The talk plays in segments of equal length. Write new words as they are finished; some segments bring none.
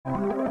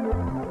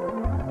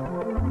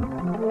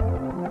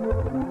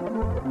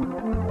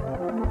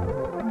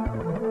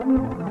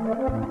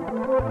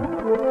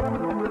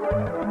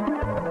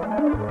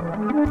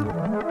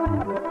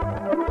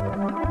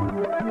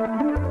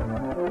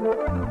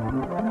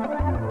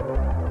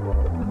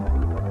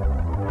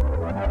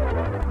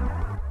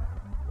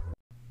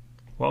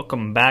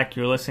Welcome back.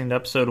 You're listening to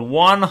episode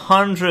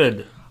 100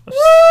 of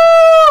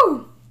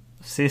Woo!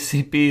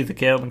 CCP, the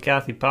Caleb and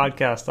Kathy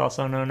podcast,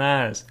 also known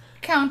as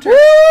Counter.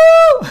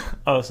 Woo!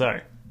 Oh,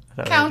 sorry.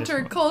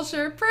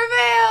 Counterculture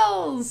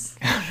prevails.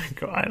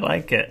 I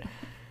like it.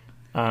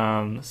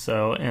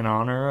 So in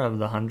honor of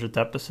the 100th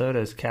episode,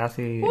 as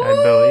Kathy, Woo! I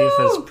believe,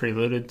 has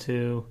preluded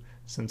to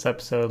since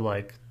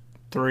episode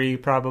 3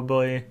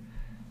 probably.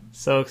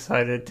 So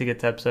excited to get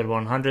to episode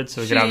 100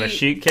 so we can have a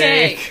sheet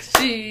cake.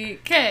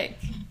 Sheet cake.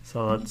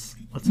 So let's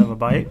have a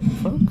bite,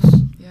 folks.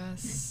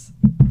 Yes.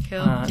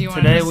 Caleb, do you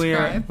want to Today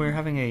describe? we're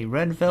having a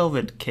red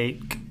velvet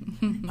cake.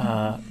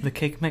 The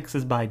cake mix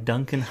is by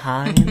Duncan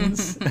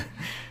Hines.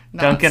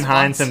 Duncan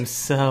Hines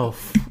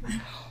himself.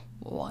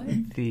 What?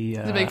 He's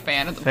a big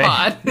fan of the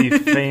pod. The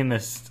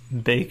famous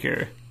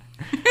baker.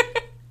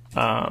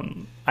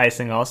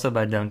 Icing also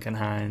by Duncan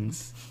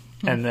Hines.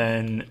 And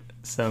then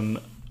some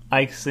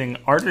icing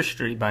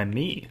artistry by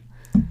me.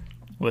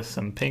 With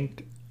some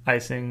pink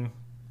icing,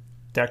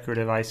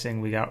 decorative icing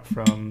we got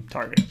from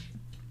Target.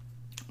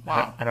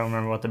 Wow. I don't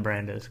remember what the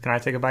brand is. Can I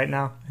take a bite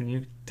now? And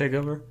you take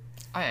over?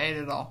 I ate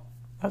it all.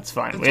 That's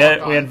fine. It's We all had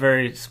gone.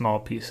 very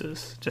small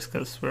pieces just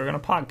because we were going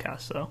to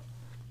podcast, so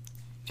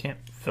can't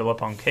fill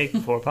up on cake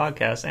before a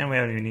podcast, and we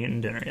haven't even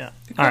eaten dinner yet.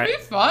 It All could right,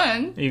 be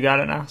fun. you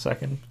got it now, so I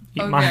can eat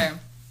Okay. mine.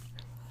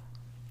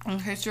 In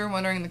case you're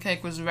wondering, the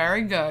cake was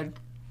very good.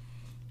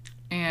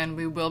 And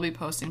we will be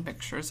posting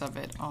pictures of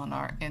it on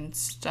our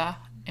Insta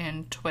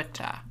and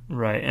Twitter.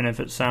 Right, and if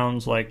it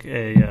sounds like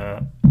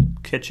a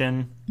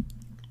kitchen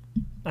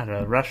at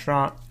a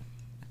restaurant,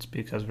 it's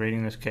because we're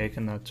eating this cake,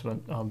 and that's what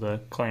all the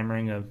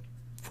clamoring of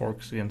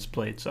forks against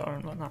plates are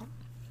and whatnot.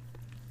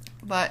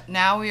 But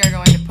now we are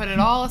going to put it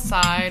all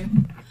aside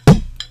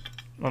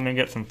Let me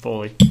get some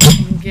Foley.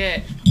 and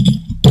get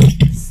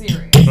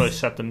serious. Really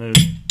set the mood.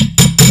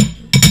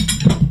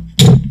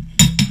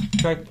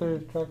 Track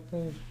third.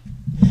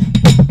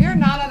 We are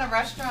not at a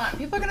restaurant.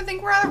 People are going to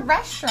think we're at a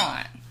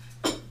restaurant.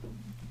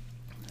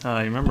 You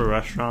remember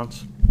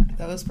restaurants?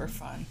 Those were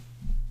fun.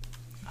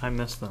 I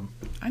miss them.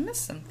 I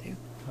miss them too.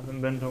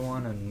 Haven't been to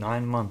one in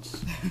 9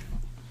 months.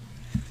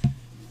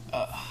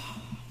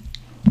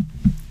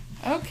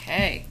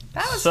 Okay.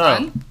 That was So,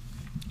 fun.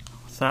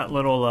 With that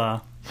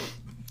little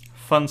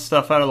fun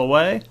stuff out of the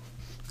way,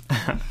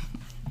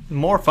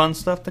 more fun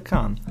stuff to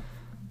come.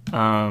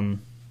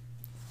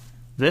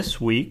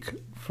 This week,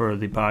 for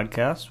the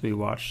podcast, we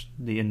watched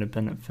the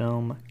independent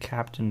film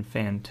Captain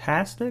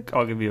Fantastic.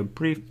 I'll give you a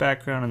brief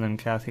background, and then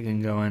Kathy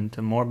can go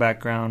into more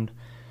background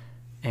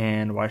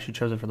and why she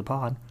chose it for the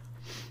pod.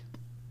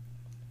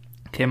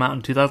 Came out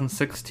in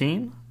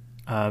 2016.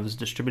 It was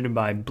distributed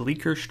by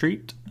Bleecker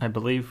Street. I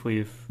believe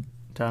we've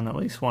done at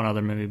least one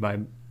other movie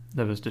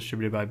that was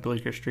distributed by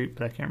Bleecker Street,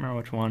 but I can't remember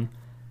which one.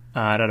 It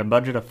had a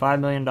budget of $5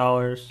 million,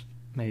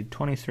 made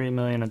 $23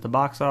 million at the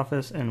box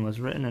office, and was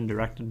written and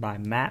directed by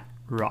Matt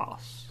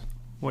Ross.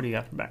 What do you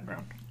got for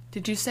background?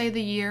 Did you say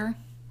the year?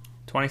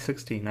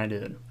 2016, I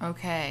did.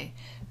 Okay.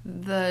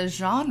 The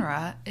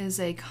genre is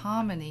a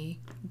comedy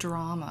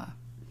drama.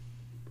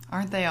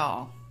 Aren't they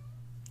all?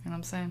 You know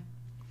what I'm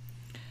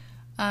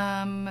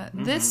saying?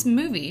 This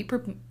movie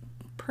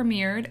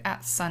premiered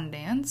at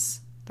Sundance.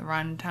 The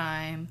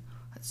runtime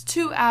was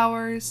 2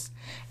 hours,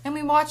 and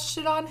we watched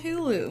it on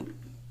Hulu.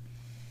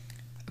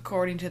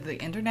 According to the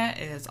internet,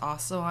 it is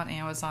also on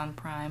Amazon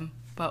Prime,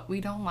 but we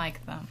don't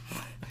like them.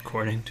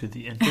 According to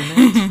the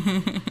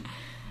internet?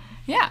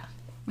 Yeah,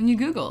 when you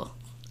Google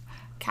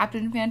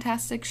Captain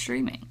Fantastic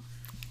streaming.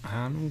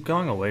 I'm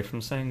going away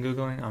from saying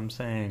Googling. I'm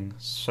saying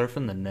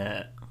surfing the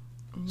net.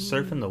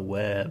 Surfing the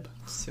web.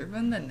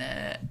 Surfing the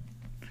net.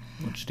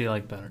 Which do you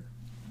like better?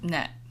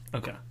 Net.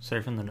 Okay,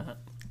 surfing the net.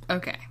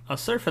 Okay. I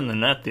was surfing the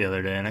net the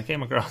other day, and I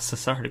came across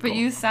this article. But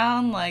you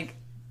sound like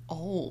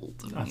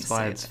old. When That's you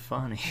why say it's that.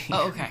 funny.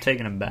 Oh, okay. I'm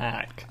taking it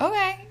back.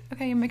 Okay.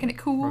 Okay, you're making it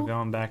cool. We're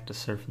going back to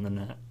surfing the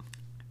net.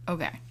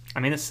 Okay. I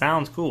mean, it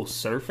sounds cool.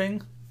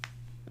 Surfing?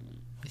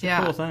 It's a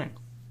cool thing.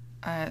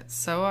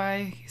 So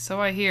I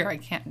hear. I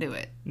can't do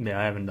it. Yeah,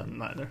 I haven't done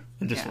it either.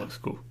 It just Yeah. looks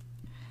cool.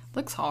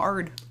 Looks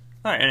hard.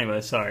 Alright, anyway,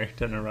 sorry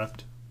to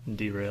interrupt and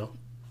derail.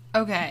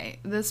 Okay,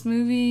 this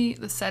movie,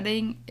 the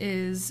setting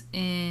is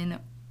in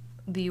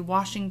the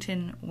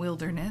Washington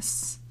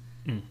wilderness,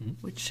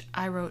 which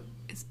I wrote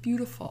is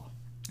beautiful,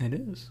 It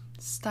is.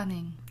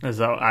 stunning. As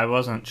though I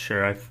wasn't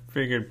sure. I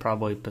figured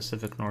probably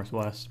Pacific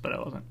Northwest, but I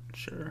wasn't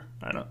sure.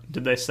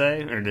 Did they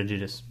say, or did you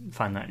just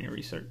find that in your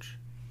research?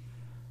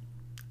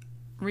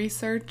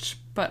 Research,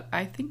 but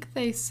I think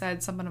they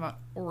said something about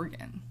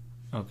Oregon.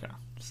 Okay.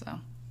 So,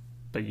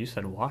 But you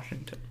said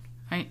Washington.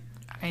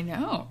 I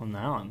know. Well,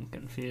 now I'm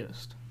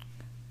confused.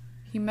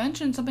 He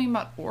mentioned something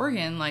about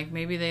Oregon, like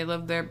maybe they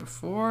lived there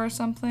before or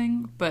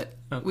something, but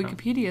Okay.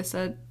 Wikipedia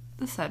said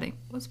the setting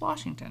was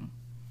Washington.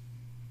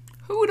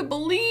 Who would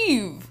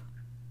believe?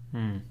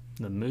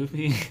 The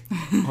movie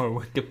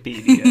or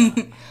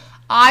Wikipedia?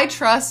 I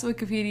trust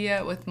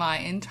Wikipedia with my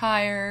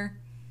entire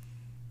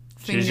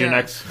finger. Choose your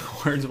next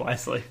words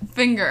wisely.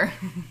 Finger.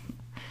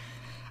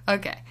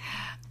 Okay.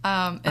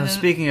 And then,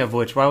 speaking of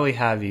which, while we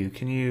have you,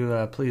 can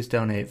you please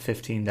donate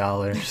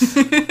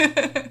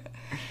 $15?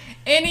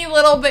 any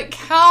little bit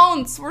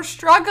counts. We're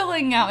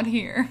struggling out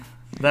here.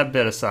 That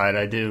bit aside,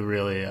 I do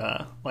really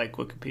like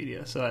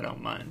Wikipedia, so I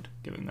don't mind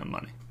giving them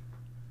money.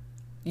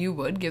 You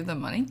would give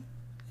them money?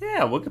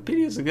 Yeah,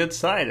 Wikipedia is a good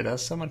site. It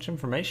has so much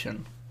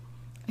information.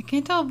 I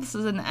can't tell if this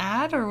is an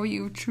ad or what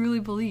you truly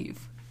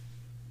believe.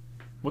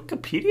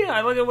 Wikipedia?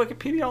 I look at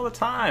Wikipedia all the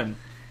time.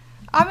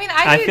 I mean,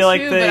 I do feel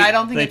like too, but I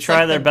don't think they it's try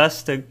like their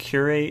best to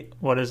curate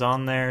what is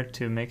on there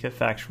to make it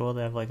factual.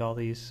 They have like all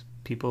these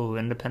people who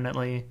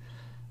independently,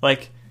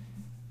 like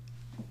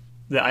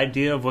the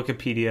idea of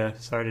Wikipedia.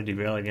 Sorry to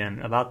derail again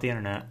about the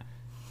internet.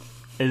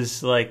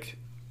 Is like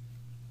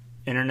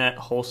internet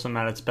wholesome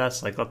at its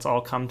best. Like let's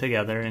all come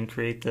together and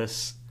create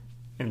this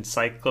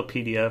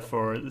encyclopedia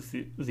for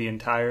the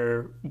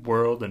entire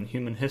world and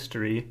human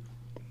history.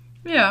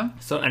 Yeah.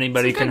 So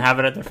anybody can have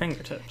it at their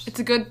fingertips. It's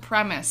a good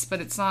premise,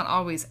 but it's not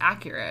always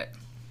accurate.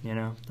 You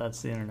know,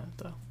 that's the internet,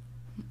 though.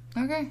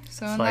 Okay,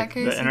 so It's in like that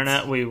case, the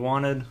internet we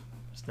wanted,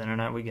 it's the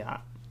internet we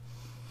got.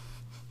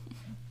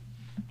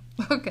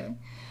 Okay.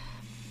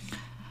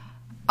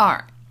 All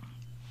right.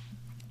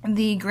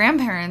 The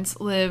grandparents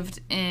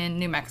lived in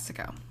New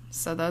Mexico,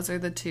 so those are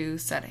the two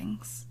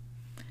settings.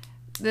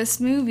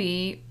 This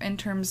movie, in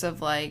terms of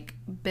like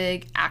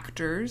big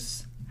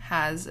actors,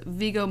 has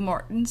Viggo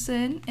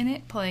Mortensen in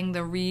it playing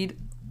the lead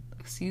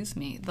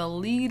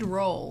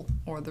role,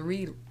 or the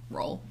Reed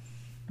role,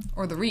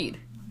 or the Reed.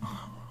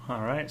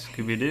 All right,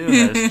 Scooby-Doo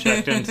has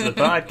checked into the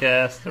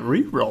podcast, the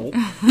re-roll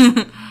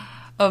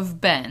of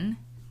Ben,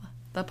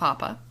 the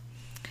Papa,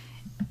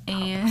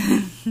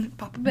 and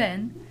Papa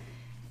Ben.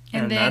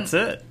 And then that's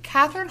it.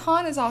 Catherine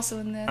Hahn is also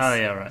in this. Oh,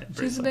 yeah, right.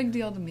 She's a big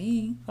deal to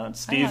me.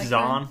 Steve like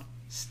Zahn. her.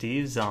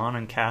 Steve Zahn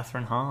and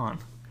Catherine Hahn.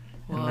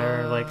 And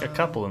they're like a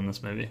couple in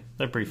this movie.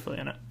 They're briefly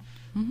in it.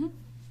 Mm-hmm.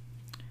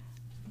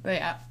 But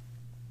yeah,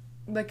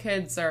 the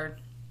kids are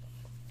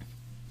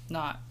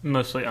not.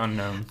 Mostly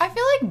unknown. I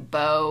feel like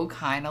Bo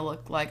kind of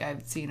looked like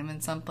I've seen him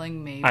in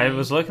something, maybe. I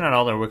was looking at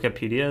all their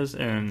Wikipedias,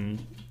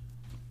 and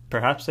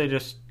perhaps they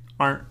just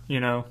aren't,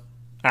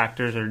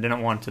 actors or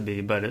didn't want to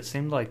be, but it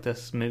seemed like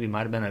this movie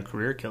might have been a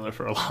career killer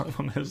for a lot of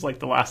them. It was like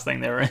the last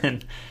thing they were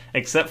in.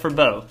 Except for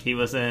Bo. He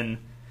was in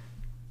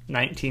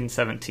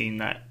 1917,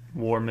 that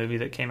war movie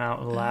that came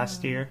out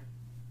last year.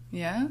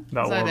 Yeah?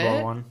 About World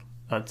War One.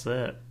 That's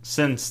it.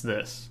 Since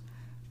this.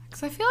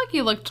 Because I feel like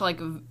he looked like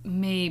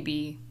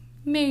maybe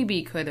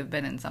could have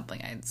been in something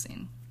I had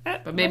seen.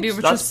 But maybe it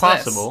was that's just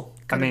possible.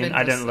 This. I mean,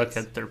 I didn't look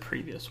this. at their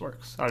previous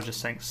works. I was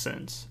just saying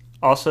since.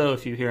 Also,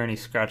 if you hear any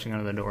scratching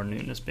under the door,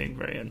 Newton is being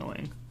very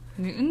annoying.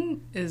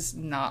 Newton is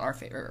not our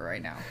favorite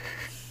right now.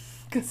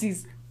 Because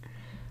he's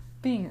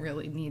being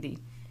really needy.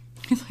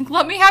 He's like,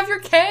 let me have your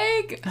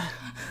cake!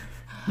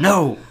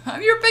 No!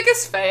 I'm your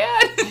biggest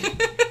fan!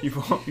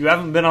 You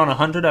haven't been on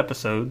 100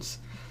 episodes.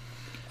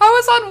 I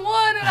was on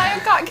one and I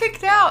got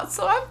kicked out,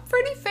 so I'm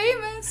pretty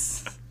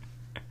famous.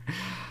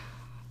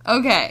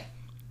 Okay,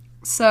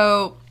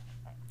 so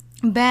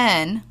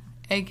Ben,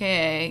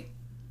 aka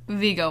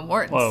Viggo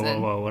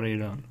Mortensen. Whoa, what are you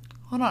doing?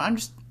 Hold on, I'm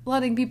just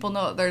letting people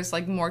know that there's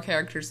like more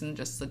characters than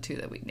just the two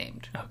that we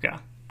named. Okay.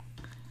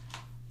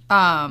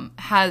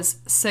 Has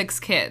 6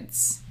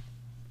 kids.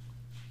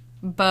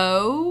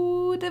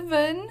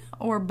 Bodevin,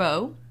 or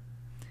Bo,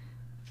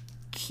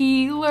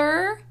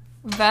 Keeler,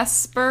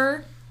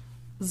 Vesper,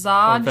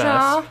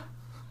 Zaja,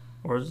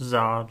 or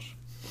Zaj,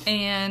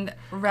 and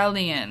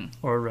Relian.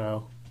 or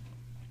Rel.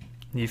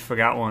 You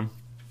forgot one.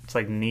 It's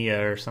like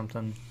Nia or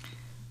something.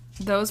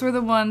 Those were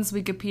the ones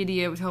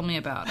Wikipedia told me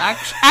about.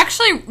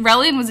 Actually,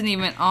 Relian wasn't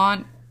even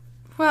on.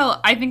 Well,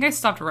 I think I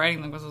stopped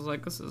writing them because I was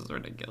like, this is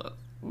ridiculous.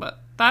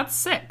 But that's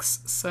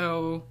 6,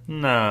 so...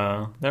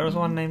 No, there was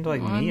one named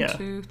like 1, Nia.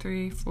 2,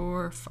 3,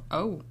 4, 5...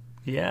 Oh.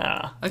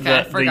 Yeah. Okay,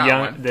 I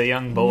forgot one. The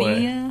young boy.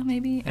 Nia,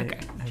 maybe? Okay.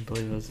 I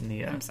believe it was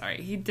Nia. I'm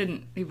sorry.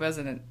 He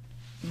wasn't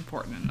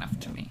important enough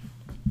to me.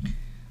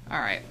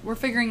 Alright, we're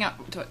figuring out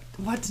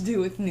what to do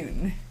with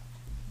Newton.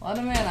 Let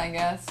him in, I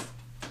guess.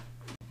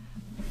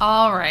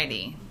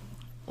 Alrighty.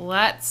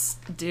 Let's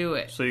do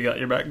it. So you got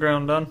your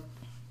background done?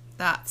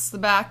 That's the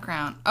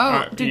background. Oh,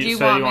 Right, did you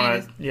so want you me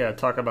wanna, to... Yeah,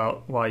 talk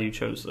about why you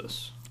chose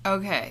this.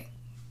 Okay.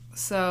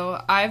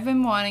 So, I've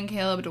been wanting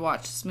Caleb to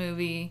watch this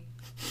movie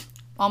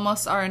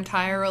almost our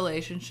entire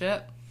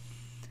relationship.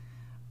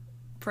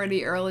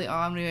 Pretty early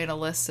on, we made a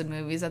list of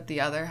movies that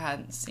the other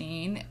hadn't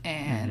seen,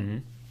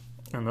 and...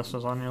 And this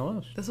was on your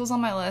list. This was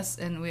on my list,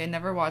 and we had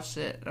never watched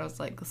it. I was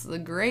like, this is a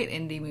great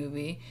indie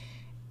movie,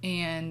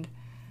 and...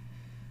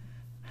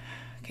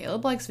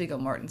 Caleb likes Viggo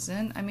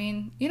Mortensen. I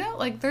mean,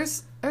 like,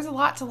 there's a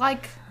lot to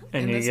like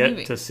in this movie. And you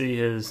get to see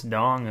his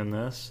dong in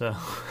this, so...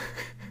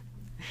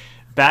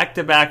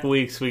 Back-to-back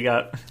weeks, we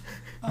got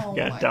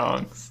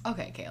dongs.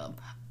 Okay, Caleb.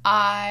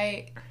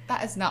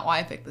 That is not why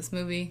I picked this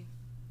movie.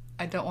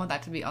 I don't want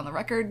that to be on the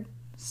record.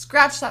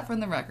 Scratch that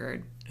from the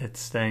record. It's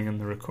staying in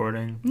the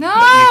recording. No!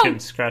 But you can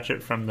scratch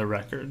it from the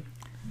record.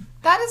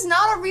 That is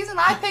not a reason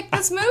I picked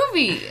this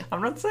movie.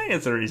 I'm not saying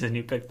it's a reason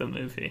you picked the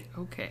movie.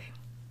 Okay.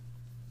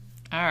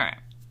 All right.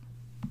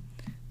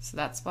 So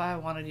that's why I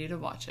wanted you to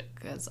watch it,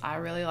 because I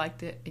really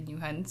liked it and you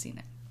hadn't seen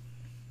it.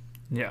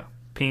 Yeah.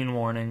 Peen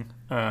warning.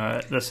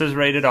 This is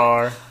rated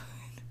R.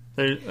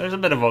 There's a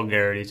bit of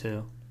vulgarity,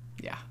 too.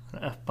 Yeah.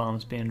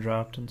 F-bombs being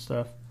dropped and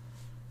stuff.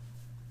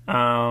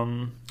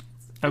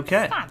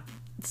 Okay.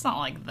 It's not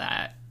like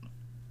that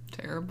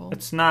terrible.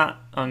 It's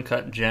not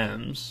Uncut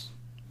Gems.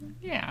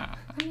 Yeah.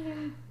 I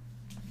mean,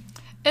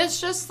 it's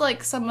just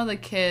like some of the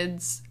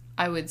kids,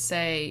 I would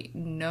say,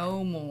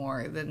 know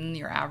more than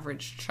your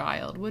average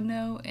child would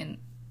know, and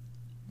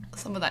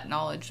some of that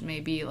knowledge may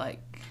be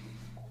like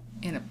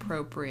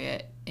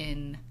inappropriate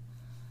in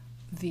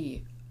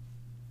the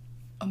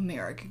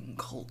American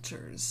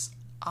culture's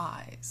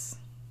eyes.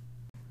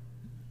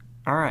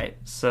 All right,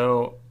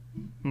 so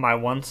my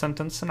one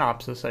sentence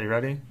synopsis. Are you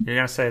ready? You're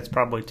gonna say it's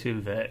probably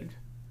too vague,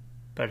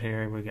 but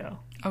here we go.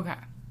 Okay.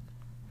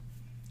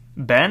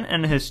 Ben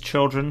and his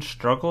children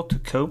struggle to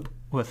cope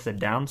with the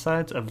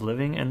downsides of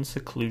living in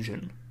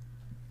seclusion.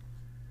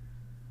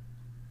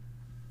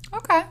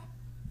 Okay.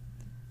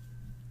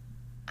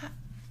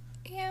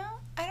 Yeah,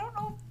 I don't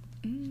know.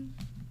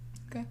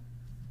 Okay.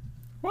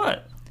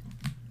 What?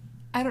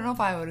 I don't know if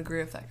I would agree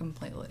with that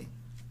completely.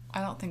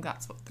 I don't think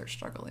that's what they're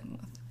struggling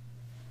with.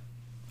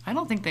 I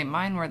don't think they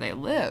mind where they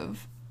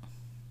live.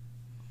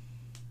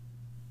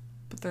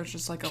 But there's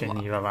just like a lot.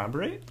 Can you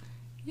elaborate?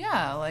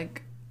 Yeah,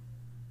 like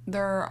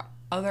there are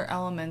other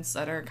elements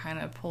that are kind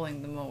of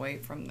pulling them away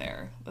from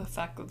there. The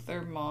fact that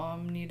their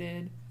mom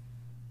needed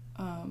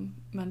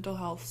mental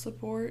health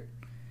support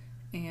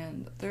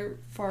and they're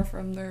far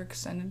from their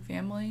extended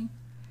family.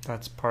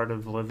 That's part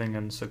of living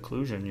in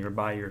seclusion. You're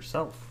by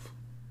yourself.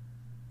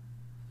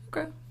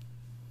 Okay.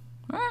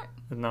 All right.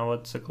 Isn't that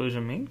what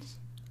seclusion means?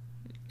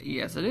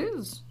 Yes, it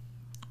is.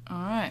 All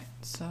right.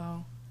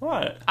 So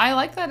What? I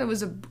like that it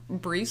was a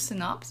brief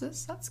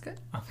synopsis. That's good.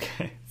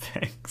 Okay,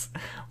 thanks.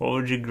 What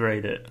would you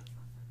grade it?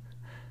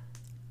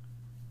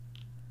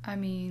 I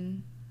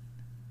mean,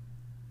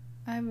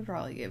 I would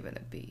probably give it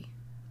a B.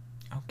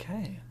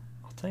 Okay,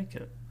 I'll take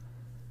it.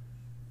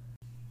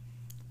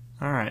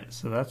 Alright,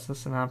 so that's the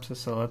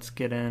synopsis, so let's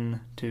get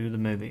into the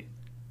movie.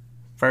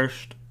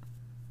 First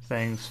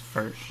things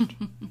first.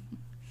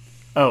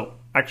 Oh,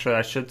 actually,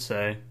 I should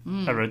say,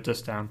 I wrote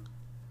this down.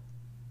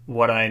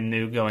 What I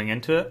knew going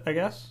into it, I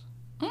guess.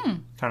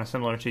 Kind of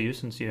similar to you,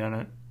 since you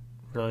hadn't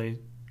really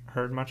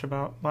heard much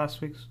about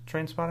last week's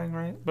Trainspotting,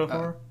 right?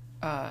 Before?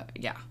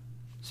 Yeah.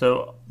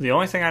 So, the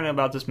only thing I knew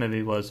about this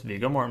movie was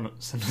Viggo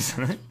Mortensen was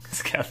in it,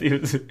 because Kathy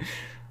was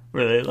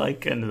really,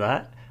 into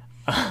that.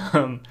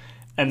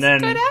 And then,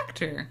 Good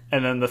actor.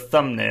 And then the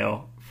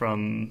thumbnail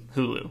from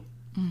Hulu.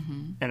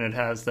 Mm-hmm. And it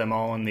has them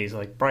all in these,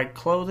 bright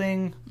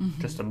clothing,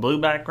 just a blue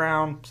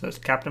background, says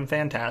Captain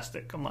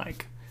Fantastic. I'm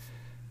like,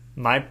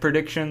 my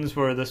predictions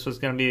were this was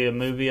going to be a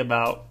movie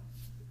about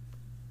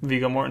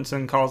Viggo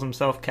Mortensen calls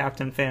himself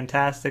Captain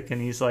Fantastic, and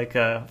he's like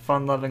a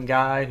fun-loving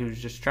guy who's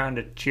just trying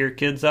to cheer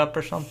kids up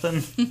or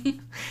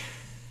something.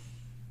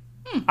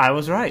 I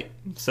was right.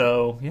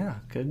 So, yeah,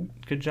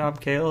 good job,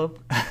 Caleb.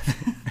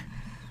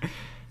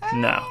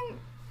 No.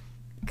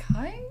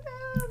 Kind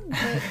of,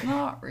 but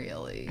not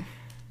really.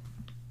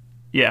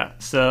 Yeah,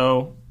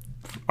 so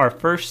our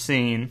first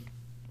scene,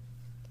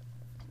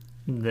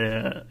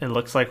 it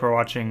looks like we're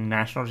watching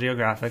National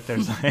Geographic.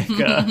 There's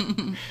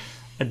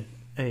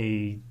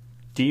a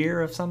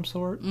deer of some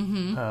sort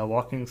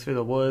walking through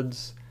the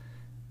woods,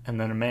 and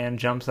then a man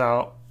jumps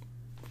out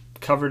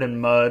covered in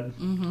mud,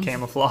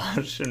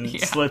 camouflage, and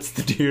slits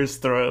the deer's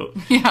throat.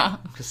 Yeah.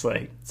 I'm just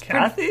like,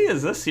 Kathy,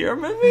 is this your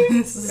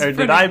movie?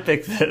 Did I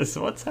pick this?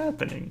 What's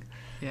happening?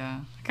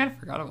 Yeah, I kind of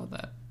forgot about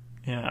that.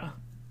 Yeah.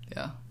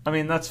 Yeah. I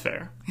mean, that's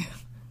fair.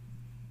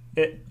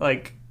 It,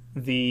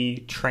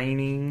 the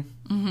training,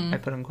 I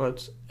put in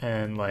quotes,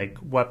 and,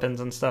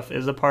 weapons and stuff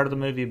is a part of the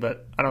movie,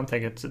 but I don't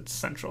think it's its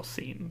central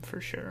theme, for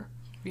sure.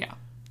 Yeah.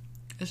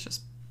 It's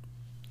just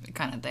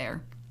kind of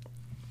there.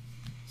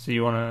 So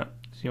you want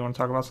to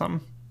talk about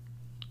something?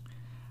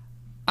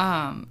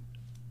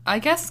 I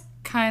guess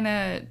kind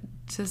of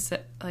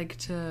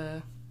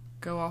to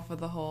go off of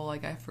the whole,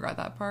 I forgot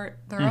that part.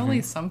 There are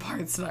only some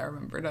parts that I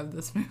remembered of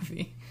this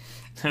movie.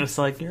 It was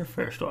like your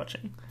first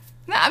watching.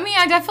 No, I mean,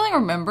 I definitely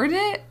remembered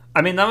it.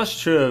 I mean, that was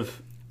true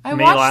of I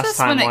me watched last this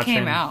time when it watching.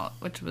 came out,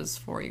 which was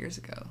 4 years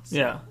ago. So.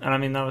 Yeah, and I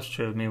mean, that was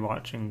true of me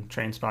watching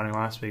Trainspotting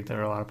last week. There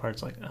were a lot of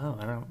parts oh,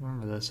 I don't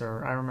remember this,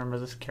 or I remember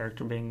this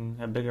character being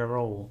a bigger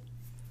role.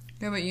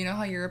 Yeah, but you know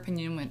how your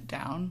opinion went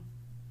down?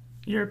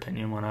 Your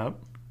opinion went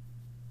up.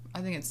 I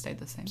think it stayed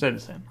the same. Stayed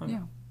the same. Okay.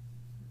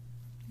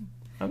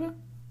 Yeah. Okay.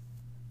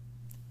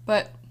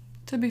 But,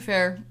 to be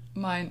fair,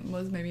 mine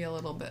was maybe a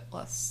little bit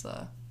less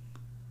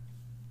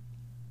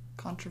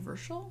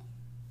controversial.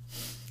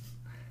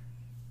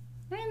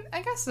 I mean,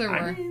 I guess there were.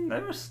 I mean,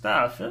 there was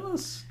stuff. It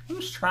was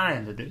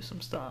trying to do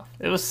some stuff.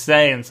 It was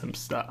saying some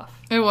stuff.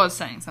 It was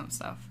saying some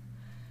stuff.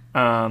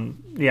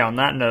 Yeah, on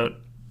that note,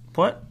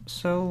 what?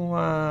 So,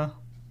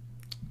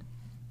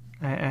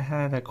 I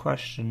had a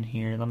question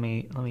here. Let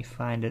me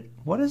find it.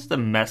 What is the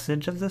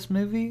message of this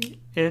movie?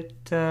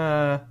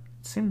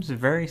 seems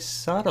very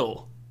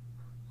subtle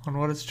on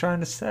what it's trying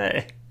to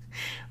say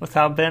with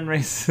how Ben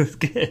raises his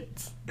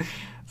kids.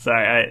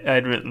 Sorry,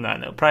 I'd written that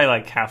note probably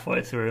like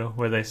halfway through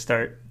where they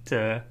start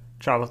to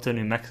travel to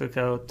New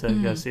Mexico to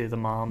go see the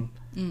mom.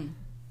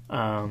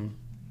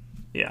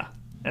 Yeah,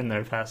 and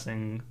they're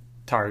passing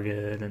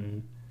Target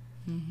and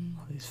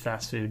all these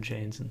fast food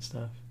chains and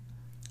stuff.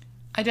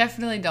 I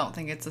definitely don't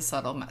think it's a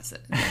subtle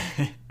message.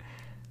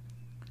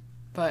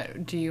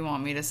 But do you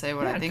want me to say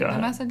what I think the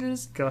message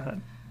is? Go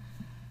ahead.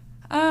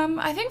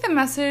 I think the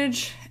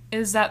message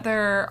is that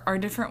there are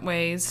different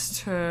ways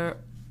to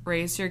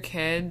raise your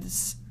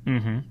kids,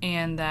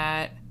 and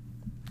that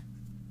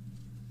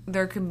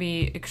there can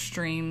be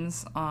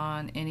extremes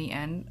on any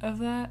end of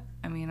that.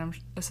 I mean,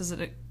 this is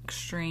an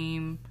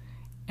extreme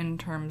in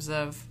terms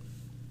of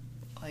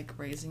like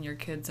raising your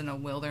kids in a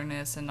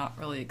wilderness and not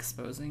really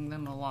exposing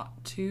them a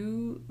lot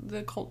to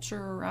the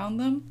culture around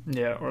them.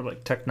 Yeah, or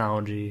like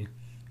technology.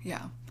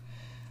 Yeah.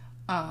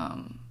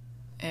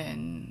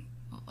 And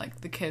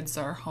like the kids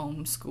are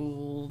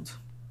homeschooled.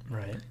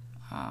 Right.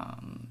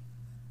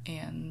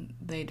 And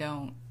they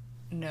don't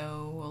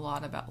know a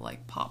lot about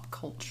like pop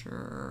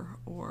culture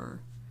or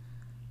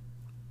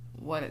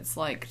what it's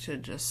like to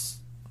just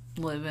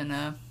live in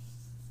a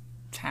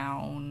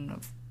town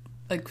of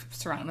like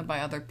surrounded by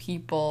other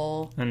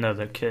people And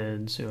other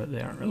kids who they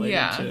aren't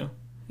related to.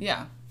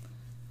 Yeah.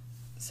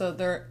 So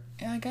they're,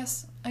 I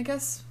guess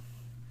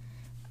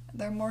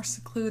they're more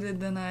secluded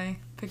than I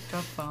picked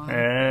up on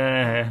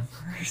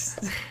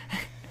first.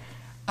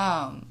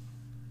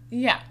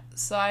 Yeah.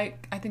 So I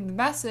think the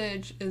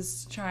message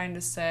is trying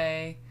to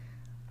say,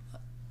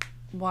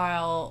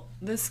 while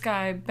this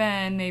guy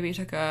Ben maybe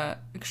took a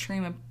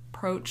extreme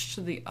approach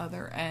to the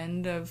other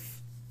end of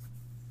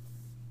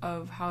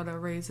how to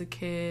raise a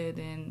kid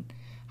and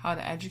how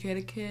to educate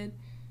a kid,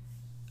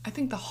 I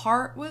think the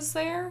heart was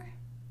there,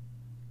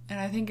 and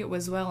I think it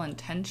was well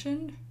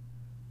intentioned.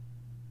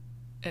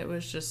 It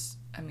was just,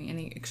 I mean,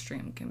 any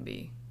extreme can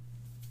be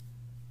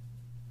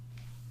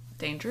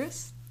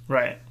dangerous.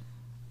 Right.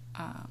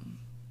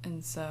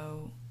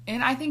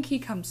 And I think he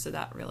comes to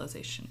that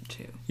realization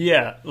too.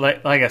 Yeah,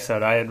 like I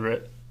said, I had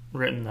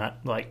written that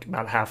like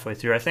about halfway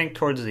through. I think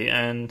towards the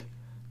end,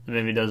 the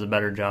movie does a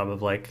better job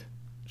of like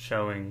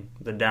showing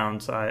the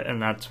downside,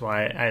 and that's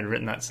why I had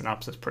written that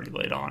synopsis pretty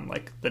late on,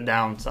 like the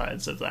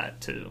downsides of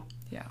that too.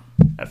 Yeah.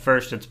 At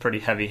first, it's pretty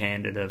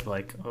heavy-handed of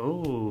like,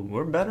 oh,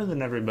 we're better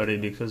than everybody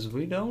because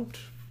we don't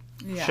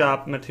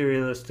shop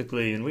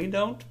materialistically and we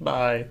don't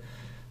buy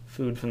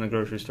food from the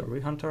grocery store.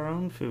 We hunt our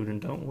own food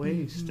and don't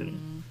waste.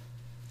 And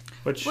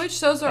which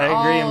those are I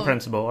agree all in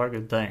principle are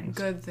good things.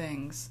 Good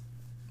things,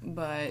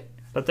 but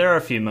there are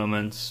a few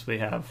moments we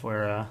have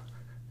where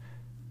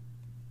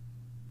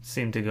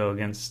seem to go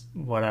against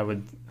what I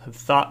would have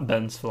thought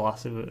Ben's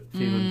philosophy would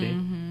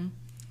be.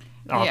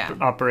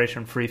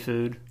 Operation Free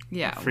Food.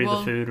 Yeah, Free the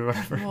food or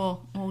whatever.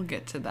 We'll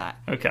get to that.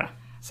 Okay.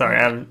 Sorry,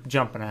 I'm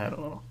jumping ahead a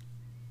little.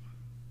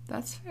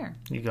 That's fair.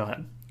 You go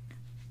ahead.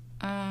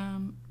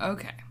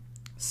 Okay.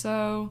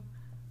 So,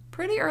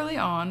 pretty early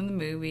on in the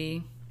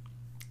movie,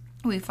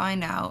 we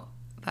find out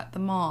that the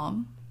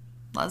mom,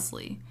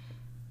 Leslie,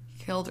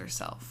 killed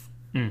herself.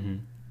 Mm-hmm.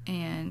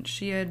 And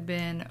she had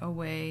been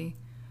away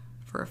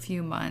for a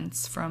few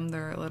months from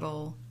their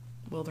little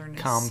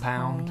wilderness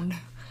compound.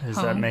 Does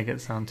that make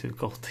it sound too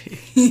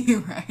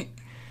culty? Right.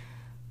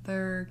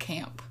 Their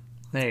camp.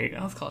 There you go.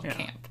 Let's call it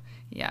camp.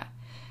 Yeah.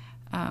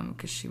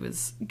 Because she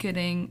was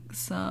getting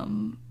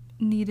some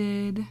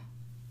needed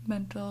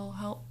mental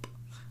help.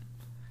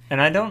 And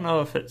I don't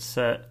know if it's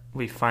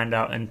we find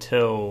out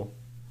until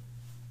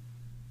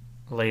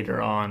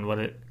later on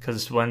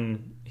because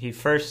when he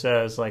first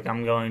says like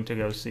I'm going to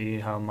go see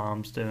how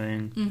mom's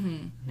doing,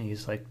 and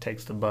he's like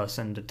takes the bus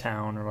into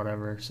town or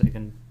whatever so he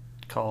can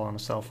call on a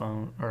cell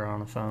phone or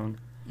on a phone.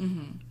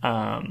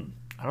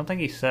 I don't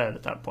think he said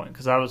at that point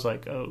because I was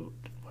like, oh,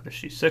 what is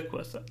she sick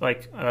with?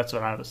 Like that's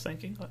what I was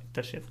thinking. Like,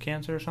 does she have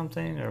cancer or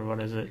something, or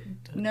what is it?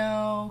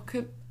 No,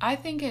 I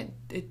think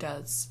it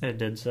does. It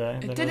did say.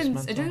 It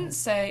didn't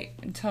say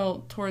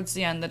until towards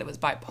the end that it was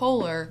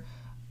bipolar,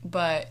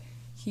 but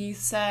he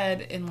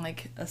said in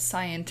like a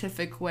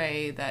scientific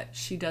way that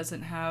she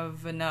doesn't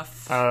have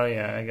enough. Oh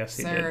yeah, I guess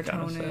he did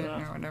kind of say serotonin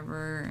that. or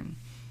whatever, and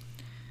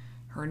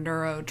her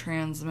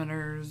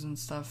neurotransmitters and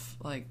stuff.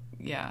 Like,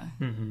 yeah,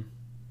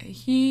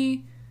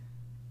 he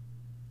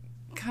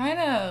kind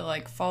of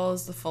like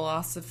follows the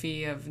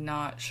philosophy of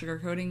not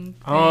sugarcoating things.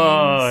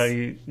 Oh,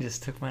 you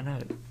just took my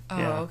note. Oh,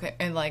 yeah. Okay.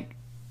 And like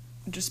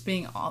just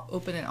being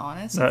open and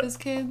honest with his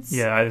kids.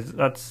 Yeah,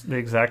 that's the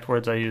exact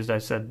words I used. I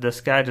said, this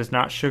guy does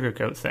not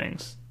sugarcoat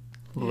things.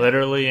 Yeah.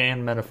 Literally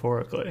and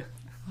metaphorically.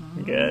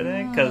 Get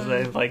it? Because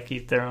they like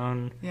eat their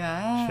own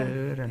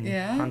food and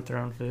hunt their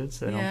own food,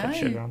 so they don't put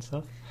sugar on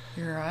stuff.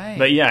 You're right.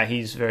 But yeah,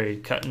 he's very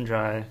cut and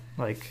dry.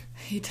 Like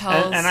he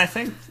tells, and I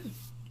think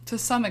to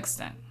some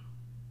extent.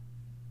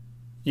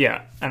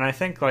 Yeah, and I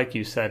think, like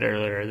you said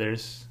earlier,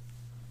 there's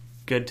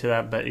good to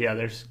that, but yeah,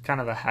 there's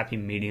kind of a happy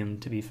medium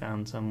to be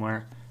found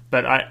somewhere.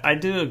 But I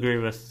do agree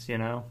with,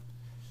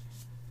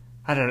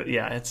 I don't.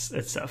 Yeah, it's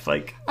tough.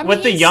 Like I mean,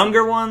 with the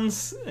younger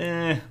ones,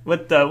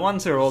 with the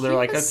ones who are older, He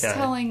like was okay,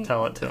 telling-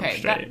 tell it to them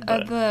straight.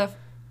 That, the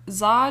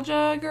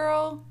Zaja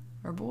girl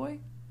or boy,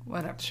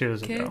 whatever. She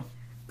was a kid,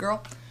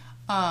 girl.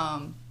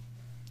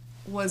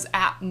 Was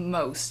at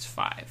most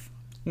 5.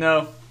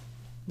 No,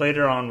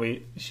 later on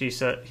he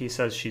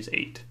says she's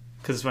 8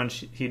 because when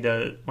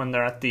when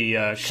they're at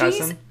the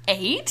cousin. She's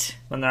 8.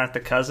 When they're at the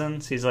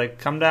cousins, he's like,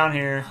 "Come down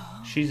here."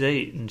 She's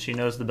 8 and she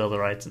knows the Bill of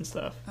Rights and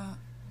stuff.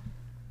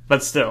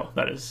 But still,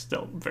 that is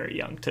still very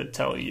young to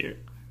tell your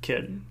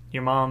kid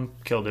your mom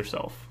killed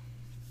herself.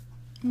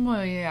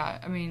 Well, yeah.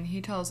 I mean,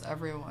 he tells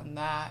everyone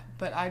that,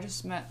 but I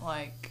just meant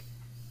like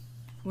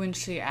when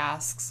she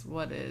asks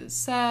what is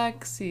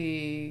sex,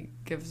 he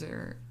gives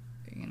her,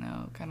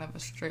 kind of a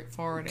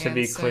straightforward answer. To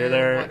be clear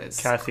there, what is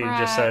Kathy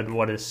crack. just said,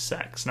 "What is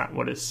sex?" Not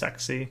 "What is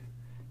sexy."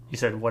 You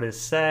said, "What is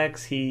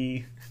sex?"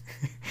 He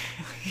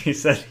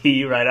said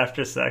 "he" right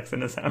after sex,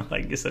 and it sounded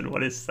like you said,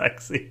 "What is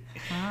sexy?"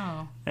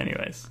 Oh.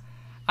 Anyways.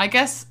 I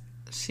guess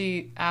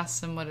she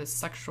asked him what is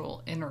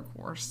sexual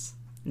intercourse.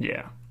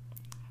 Yeah.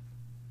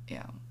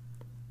 Yeah.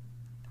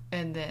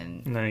 And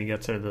then he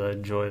gets her The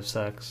Joy of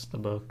Sex, the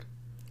book.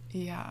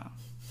 Yeah.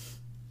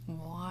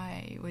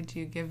 Why would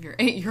you give your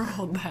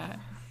 8-year-old that?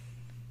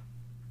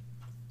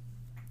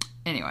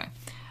 Anyway.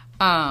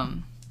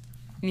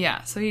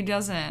 Yeah, so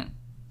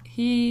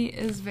he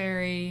is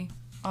very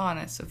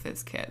honest with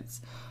his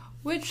kids.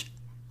 Which,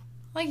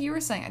 like you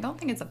were saying, I don't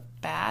think it's a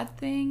bad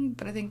thing,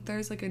 but I think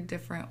there's like a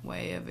different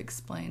way of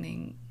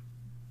explaining,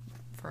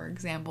 for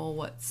example,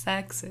 what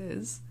sex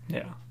is.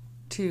 Yeah.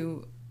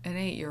 To an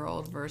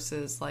 8-year-old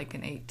versus like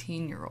an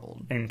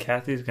 18-year-old. And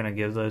Kathy's going to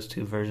give those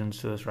 2 versions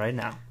to us right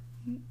now.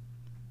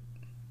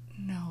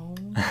 No.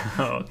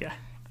 Oh, okay.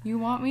 You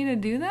want me to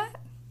do that?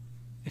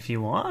 If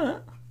you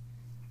want.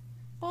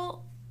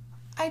 Well,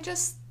 I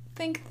just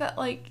think that,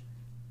 like,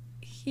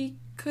 he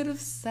could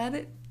have said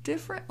it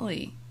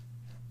differently.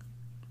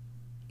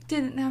 He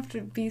didn't have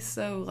to be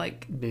so,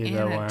 like, Be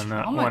that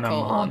when a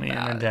mommy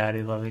and a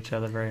daddy love each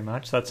other very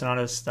much. That's not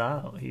his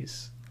style.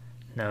 He's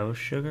no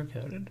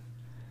sugar-coated.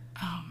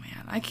 Oh,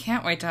 man. I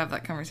can't wait to have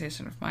that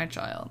conversation with my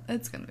child.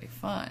 It's going to be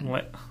fun.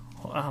 What?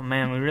 Oh,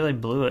 man, we really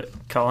blew it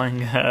calling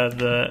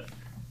the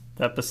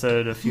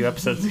episode a few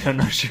episodes ago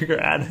No Sugar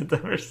Added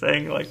that we're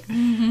saying, like...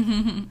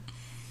 I'm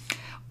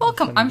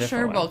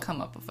sure we'll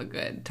come up with a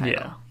good title.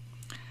 Yeah.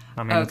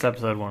 I mean, It's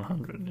episode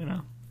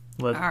 100,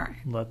 All right.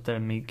 Let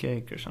them eat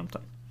cake or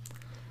something.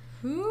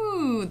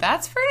 Ooh,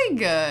 that's pretty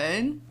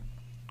good.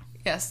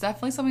 Yes,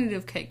 definitely something to do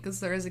with cake, because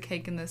there is a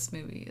cake in this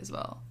movie as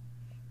well.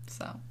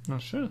 So. Oh,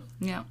 sure.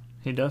 Yeah.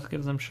 He does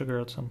give them sugar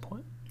at some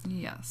point.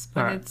 Yes,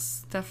 but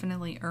it's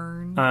definitely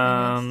earned.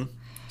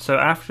 So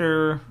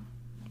after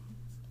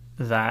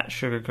that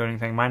sugarcoating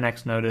thing, my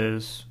next note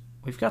is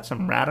we've got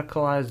some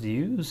radicalized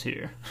views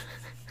here.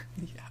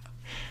 Yeah.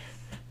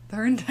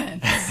 They're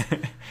intense.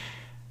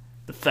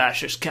 The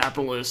fascist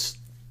capitalist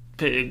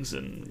pigs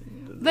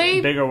and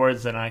bigger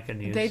words than I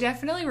can use. They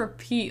definitely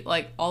repeat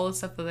like all the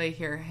stuff that they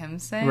hear him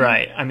say.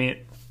 Right. I mean,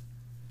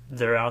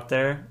 they're out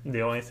there.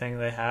 The only thing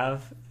they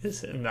have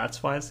is, and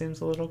that's why it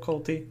seems a little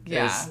culty,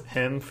 is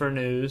him for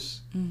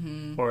news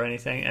or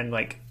anything. And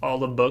like all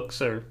the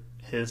books are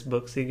his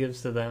books he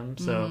gives to them.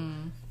 So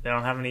they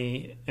don't have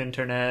any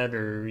internet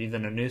or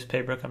even a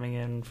newspaper coming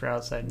in for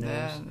outside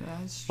news.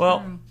 That's true.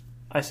 Well,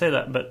 I say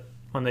that, but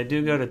when they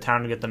do go to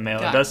town to get the mail,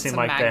 it does seem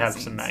like they have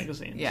some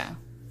magazines. Yeah.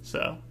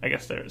 So I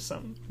guess there's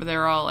some. But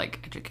they're all like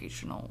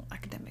educational,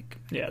 academic.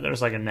 Yeah,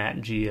 there's like a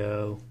Nat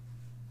Geo.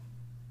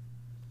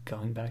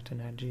 Going back to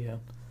Nat Geo.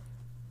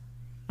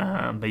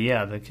 But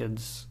yeah, the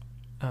kids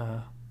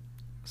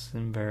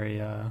seem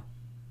very,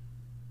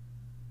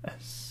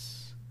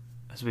 as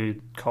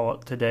we call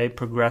it today,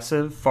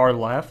 progressive, far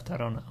left. I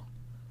don't know.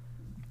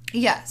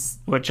 Yes.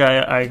 Which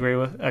I agree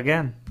with.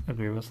 Again,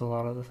 agree with a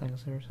lot of the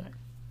things they were saying.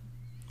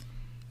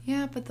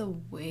 Yeah, but the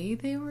way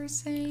they were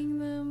saying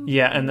them...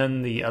 Yeah, and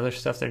then the other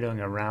stuff they're doing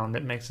around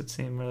it makes it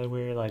seem really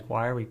weird. Like,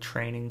 why are we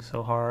training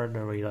so hard?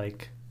 Are we,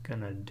 like,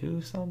 gonna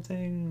do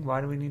something?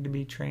 Why do we need to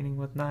be training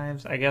with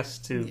knives? I guess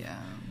to...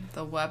 Yeah,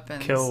 the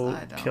weapons,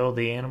 kill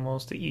the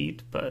animals to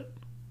eat, but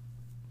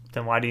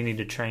then why do you need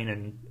to train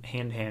in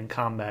hand-to-hand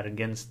combat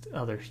against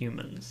other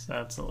humans?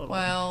 That's a little...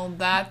 Well,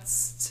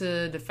 that's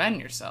to defend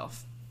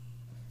yourself.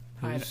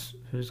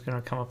 Who's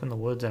gonna come up in the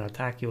woods and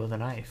attack you with a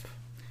knife?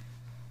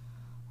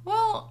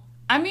 Well,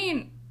 I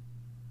mean,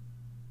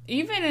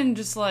 even in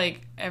just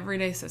like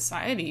everyday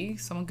society,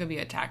 someone could be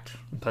attacked.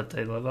 But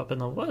they live up in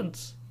the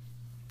woods.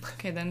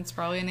 Okay, then it's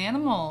probably an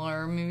animal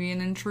or maybe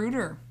an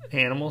intruder.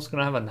 Animals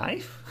gonna have a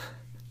knife?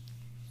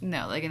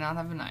 No, they cannot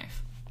have a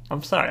knife.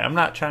 I'm sorry, I'm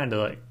not trying to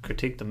like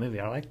critique the movie.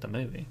 I like the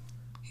movie.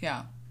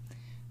 Yeah.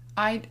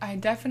 I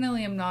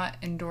definitely am not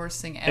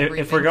endorsing everything.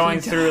 If we're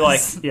going through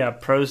like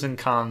pros and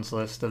cons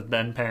list of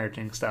Ben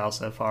parenting style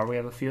so far, we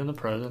have a few in the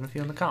pros and a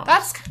few in the cons.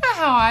 That's kind of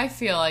how I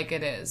feel like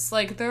it is.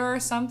 Like there are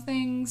some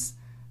things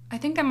I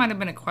think that might have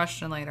been a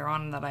question later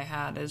on that I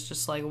had, is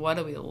just like, what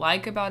do we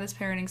like about his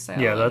parenting style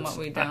and what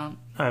we don't.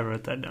 I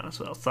wrote that down as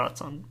well.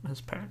 Thoughts on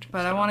his parenting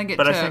But style. I want to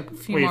get to a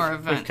few more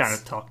events. We've kind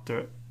of talked through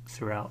it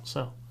throughout,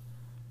 so.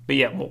 But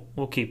yeah,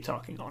 we'll keep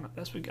talking on it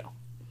as we go.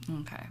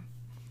 Okay.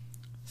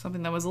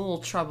 Something that was a little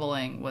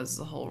troubling was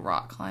the whole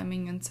rock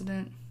climbing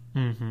incident.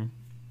 Mm-hmm.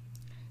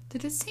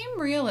 Did it seem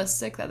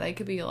realistic that they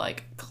could be,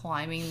 like,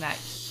 climbing that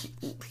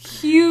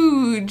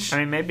huge... I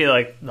mean, maybe,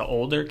 like, the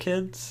older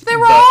kids. They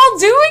were all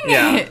doing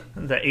it!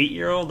 The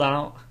 8-year-old,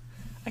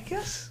 I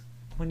guess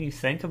when you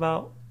think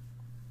about,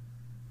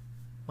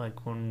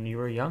 like, when you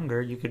were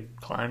younger, you could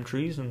climb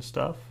trees and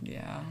stuff.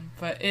 Yeah,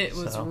 but it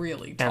was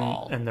really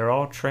tall. And they're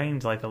all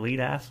trained like elite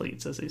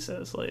athletes, as he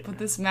says later. But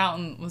this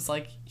mountain was,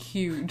 like,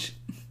 huge.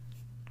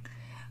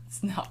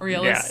 It's not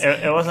realistic.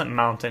 Yeah, it wasn't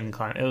mountain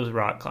climbing. It was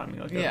rock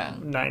climbing. Like a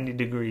 90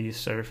 degree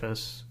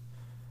surface.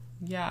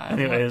 Yeah.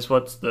 Anyways,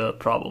 what's the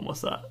problem with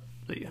that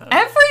you had?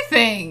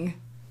 Everything!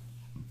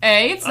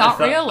 It's not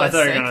realistic. I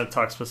thought you were going to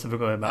talk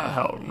specifically about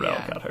how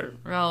Rel got hurt.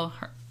 Rel,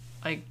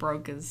 like,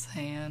 broke his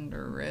hand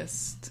or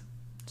wrist.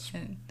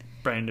 And,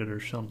 sprained it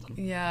or something.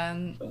 Yeah,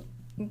 and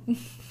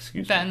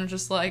Excuse Ben me. was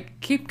just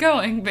like, keep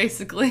going,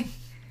 basically.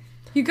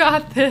 You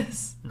got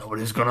this.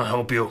 Nobody's going to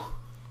help you.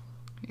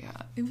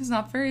 Yeah, it was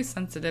not very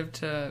sensitive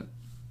to...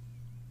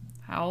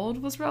 How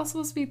old was Rel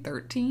supposed to be?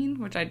 13?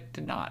 Which I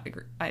did not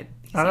agree. I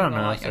don't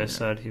know if they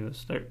said he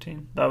was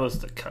 13. That was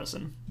the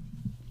cousin.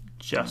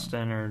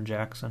 Justin or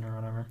Jackson or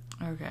whatever.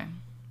 Okay.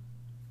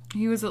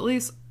 He was at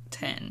least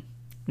 10.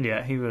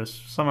 Yeah, he was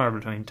somewhere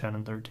between 10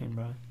 and 13,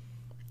 probably.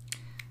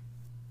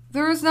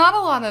 There was not a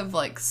lot of,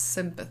 like,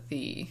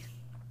 sympathy.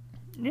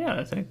 Yeah,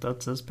 I think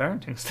that's his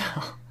parenting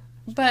style.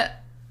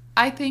 But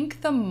I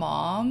think the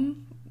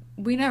mom...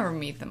 We never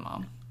meet the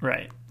mom.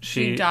 Right.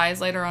 She dies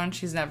later on.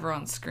 She's never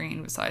on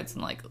screen besides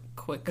in, like,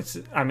 quick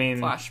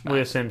flashback. We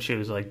assume she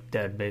was, like,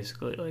 dead,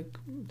 basically, like,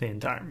 the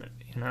entire movie,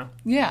 you know?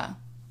 Yeah.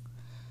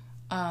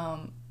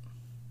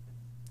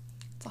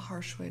 It's a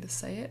harsh way to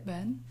say it,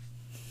 Ben.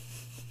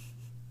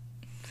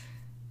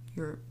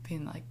 You're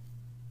being, like,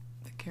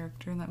 the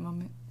character in that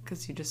moment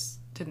because you just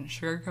didn't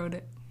sugarcoat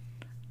it.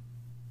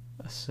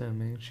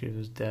 Assuming she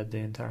was dead the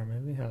entire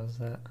movie? How's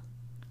that?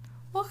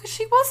 Well, because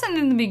she wasn't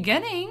in the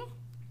beginning.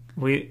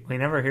 We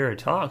never hear her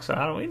talk, so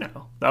how do we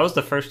know? That was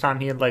the first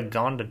time he had, like,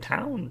 gone to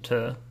town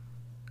to...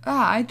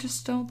 I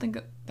just don't think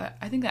that...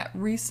 I think that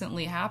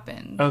recently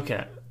happened.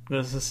 Okay,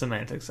 this is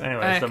semantics.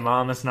 Anyways, the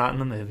mom is not in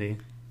the movie.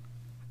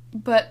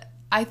 But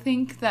I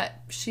think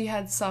that she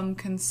had some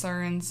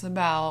concerns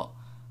about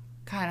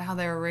kind of how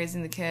they were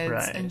raising the kids,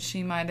 right. And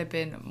she might have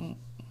been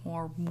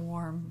more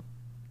warm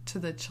to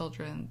the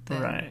children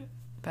than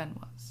Ben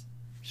was.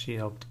 She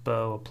helped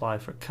Bo apply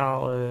for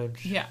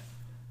college. Yeah.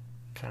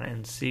 Kind of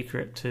in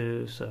secret,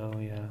 too, so,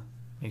 yeah.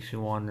 Makes you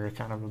wonder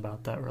kind of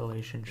about that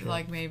relationship.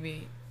 Like,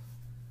 maybe,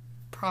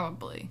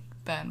 probably,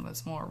 Ben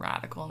was more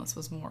radical, and this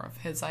was more of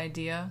his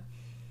idea.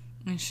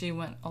 And she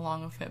went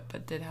along with it,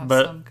 but did have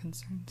some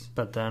concerns.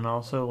 But then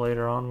also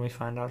later on, we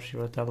find out she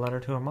wrote that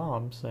letter to her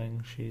mom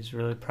saying she's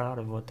really proud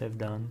of what they've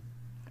done.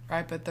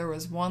 Right, but there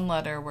was one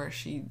letter where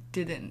she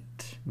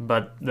didn't.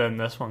 But then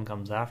this one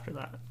comes after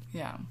that.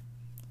 Yeah.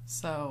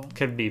 So...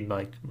 Could be,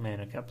 like,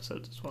 manic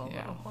episodes as well.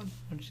 Yeah.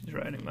 When she's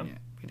writing them. Yeah,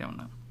 we don't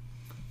know.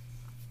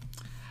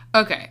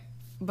 Okay,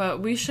 but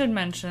we should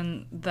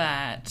mention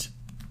that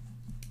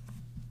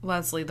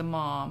Leslie, the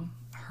mom,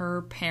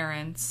 her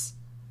parents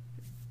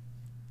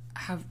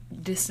have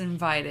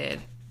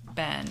disinvited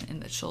Ben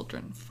and the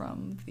children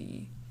from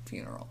the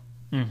funeral.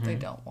 Mm-hmm. They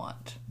don't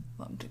want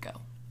them to go.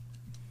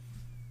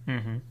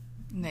 Mm-hmm.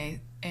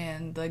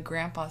 And the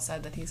grandpa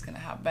said that he's going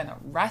to have Ben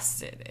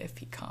arrested if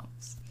he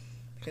comes.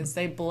 Because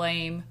they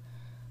blame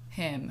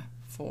him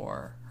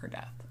for her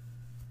death.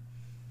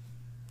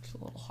 It's a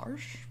little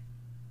harsh.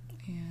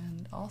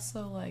 And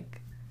also,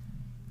 like,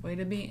 way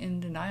to be in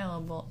denial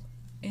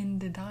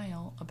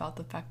about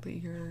the fact that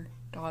your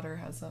daughter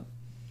has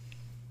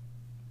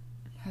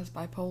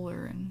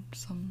bipolar and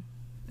some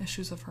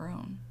issues of her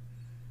own.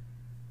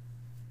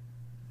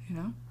 You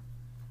know?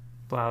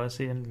 Why was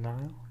he in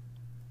denial?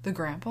 The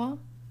grandpa?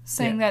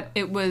 Saying that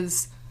it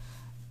was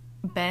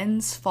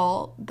Ben's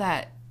fault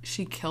that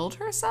she killed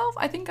herself?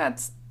 I think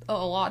that's a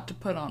lot to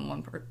put on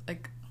one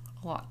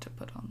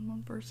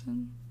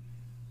person.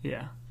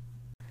 Yeah.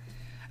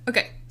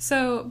 Okay,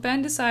 so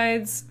Ben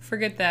decides,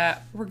 forget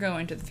that, we're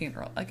going to the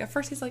funeral. Like, at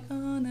first he's like,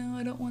 oh no,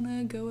 I don't want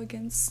to go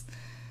against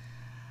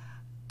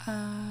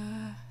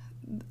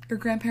your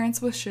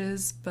grandparents'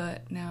 wishes,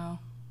 but now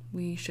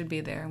we should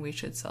be there and we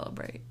should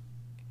celebrate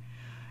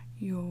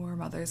your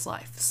mother's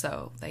life.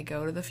 So they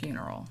go to the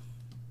funeral.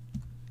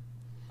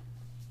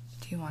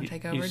 Do you want to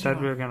take over? You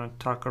said we were going to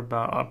talk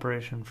about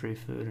Operation Free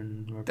Food,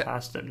 and we're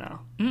past it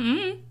now.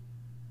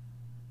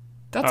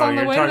 That's on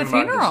the way to the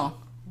funeral.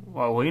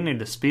 Well, we need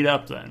to speed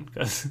up then,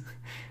 because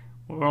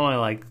we're only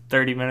like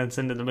 30 minutes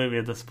into the movie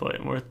at this point,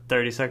 and we're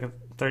 30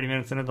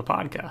 minutes into the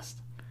podcast,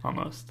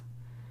 almost.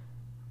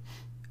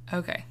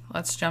 Okay,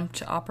 let's jump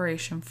to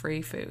Operation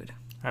Free Food.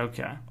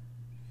 Okay.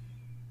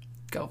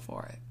 Go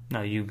for it.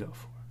 No, you go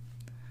for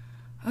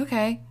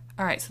Okay.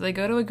 All right. So they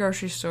go to a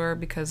grocery store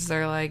because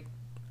they're like,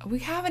 we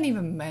haven't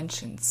even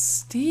mentioned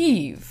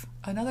Steve,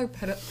 another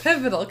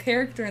pivotal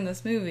character in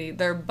this movie.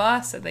 Their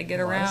bus that they get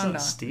Why around doesn't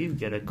on. Steve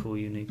get a cool,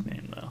 unique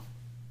name, though?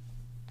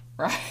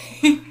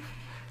 Right.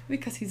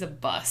 Because he's a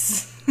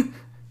bus.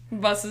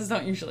 Buses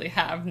don't usually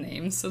have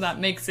names, so that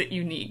makes it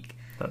unique.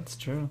 That's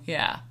true.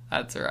 Yeah,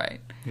 that's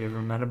right. You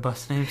ever met a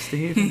bus named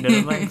Steve?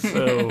 Didn't think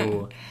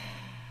so.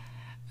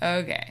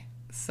 Okay,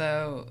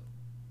 so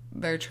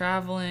they're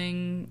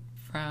traveling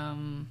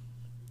from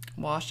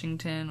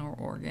Washington or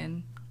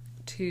Oregon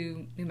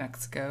to New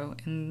Mexico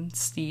in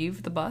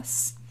Steve, the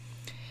bus.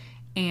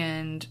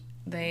 And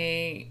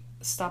they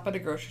stop at a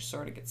grocery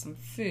store to get some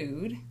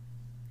food.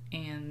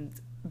 And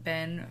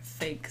Ben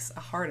fakes a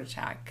heart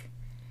attack.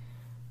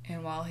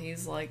 And while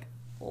he's like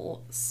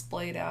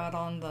splayed out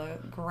on the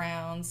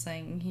ground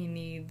saying he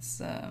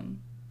needs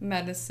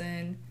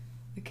medicine,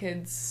 the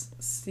kids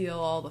steal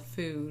all the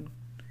food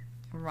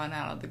and run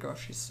out of the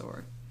grocery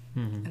store.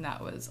 Mm-hmm. And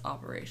that was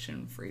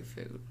Operation Free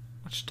Food.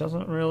 Which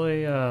doesn't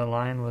really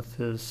align with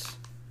his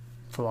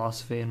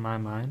philosophy in my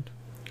mind.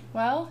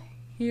 Well,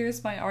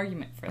 here's my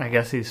argument for that. I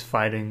guess he's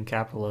fighting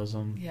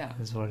capitalism. Yeah.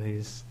 Is what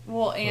he's...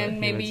 Well, and he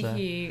maybe would say.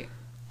 he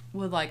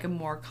would like a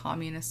more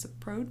communist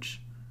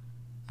approach,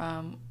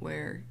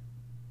 where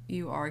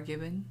you are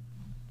given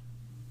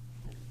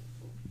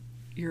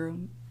you're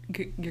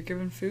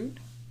given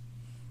food.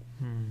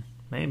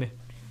 Maybe.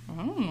 I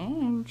don't know.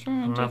 I'm I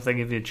trying don't know to... if they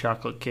give you a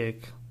chocolate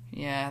cake.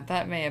 Yeah,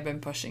 that may have been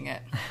pushing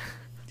it.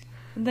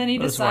 And then he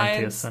Those weren't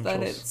the decides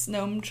that essentials. it's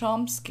Noam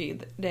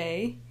Chomsky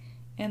Day,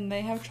 and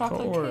they have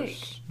chocolate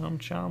cake. Noam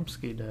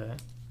Chomsky Day.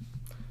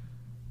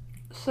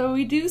 So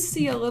we do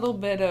see a little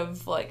bit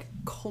of like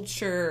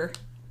culture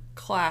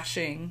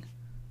clashing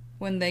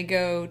when they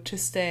go to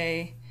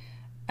stay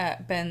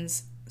at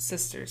Ben's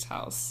sister's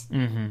house.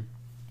 Mm-hmm.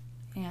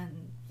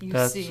 And you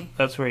That's see...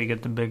 that's where you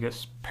get the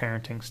biggest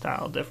parenting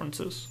style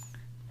differences.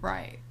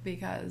 Right,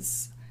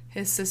 because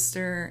his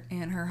sister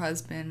and her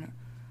husband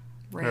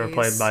They were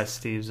played by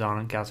Steve Zahn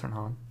and Catherine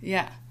Hahn.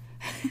 Yeah.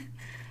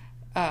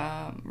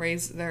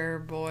 Raise their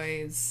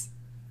boys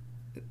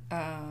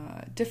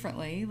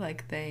differently.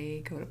 Like,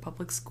 they go to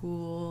public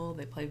school,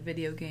 they play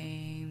video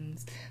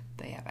games,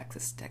 they have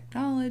access to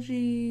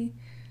technology,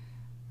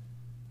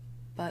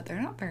 but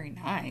they're not very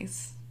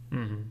nice.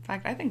 Mm-hmm. In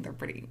fact, I think they're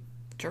pretty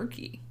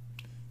jerky.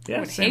 I Yeah,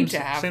 would seems, hate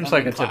to have seems them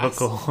like in a class.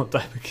 typical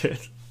type of kid,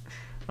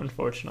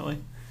 unfortunately.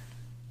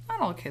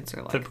 Not all kids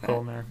are like Typical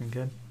that. American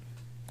kid.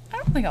 I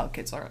don't think all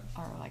kids are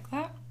like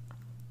that.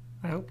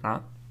 I hope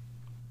not.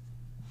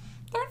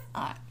 They're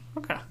not.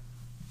 Okay.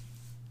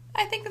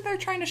 I think that they're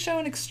trying to show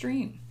an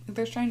extreme.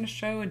 They're trying to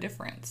show a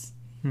difference.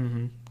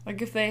 Mm-hmm.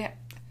 Like, if they...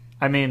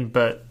 I mean,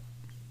 but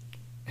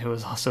it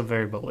was also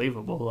very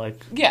believable. Like,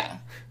 Yeah.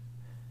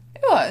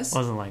 It was. it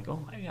wasn't like,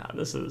 oh my god,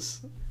 this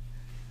is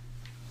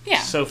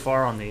Yeah. so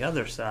far on the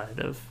other side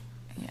of...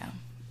 Yeah.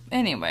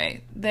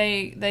 Anyway,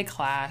 they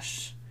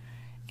clash,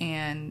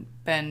 and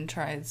Ben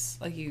tries,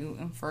 like you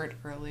inferred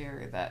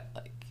earlier, that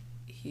like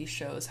he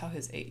shows how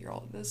his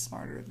 8-year-old is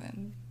smarter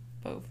than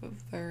both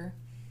of their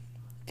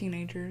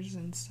teenagers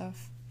and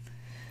stuff.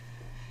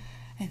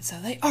 And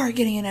so they are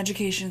getting an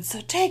education,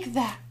 so take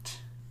that.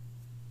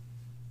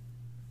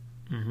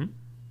 Mm-hmm.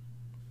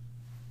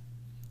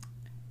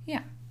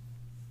 Yeah.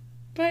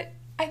 But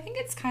I think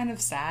it's kind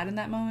of sad in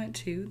that moment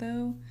too,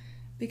 though,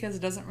 because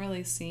it doesn't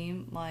really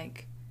seem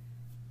like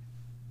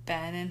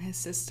Ben and his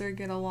sister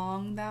get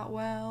along that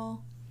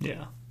well.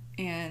 Yeah.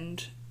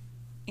 And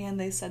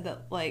they said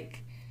that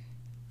like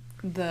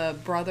the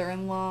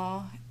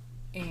brother-in-law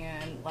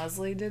and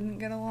Leslie didn't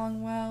get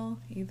along well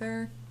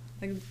either.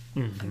 Like,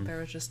 like there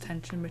was just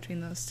tension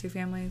between those two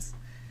families.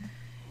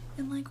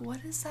 And like,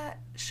 what is that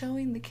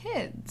showing the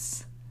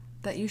kids?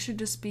 That you should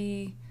just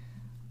be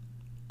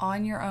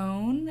on your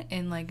own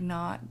and like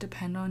not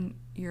depend on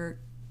your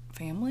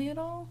family at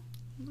all?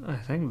 I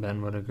think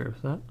Ben would agree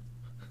with that.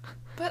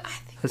 But I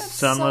think His that's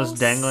son so was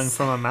dangling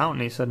from a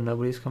mountain. He said,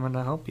 nobody's coming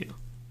to help you.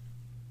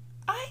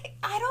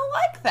 I don't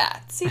like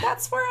that. See,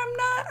 that's where I'm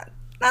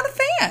not a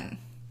fan.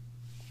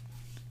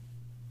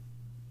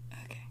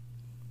 Okay.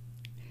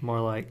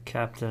 More like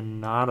Captain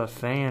Not a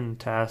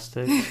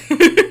Fantastic.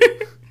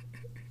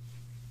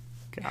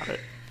 Got it.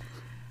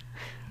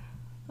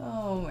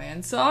 Oh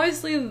man. So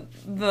obviously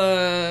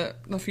the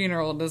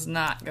funeral does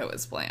not go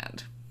as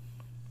planned.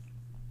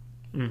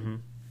 Mm-hmm.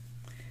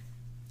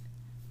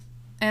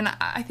 And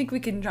I think we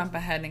can jump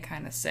ahead and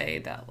kind of say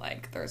that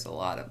like there's a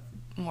lot of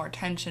more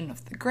tension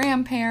with the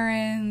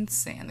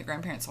grandparents, and the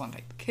grandparents want to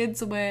take the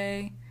kids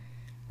away.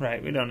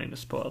 Right, we don't need to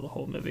spoil the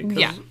whole movie. 'Cause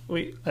Yeah.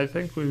 I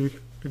think we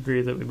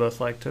agree that we both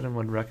liked it and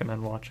would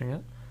recommend watching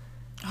it.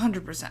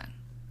 100%.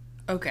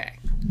 Okay.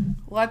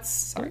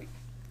 Sorry.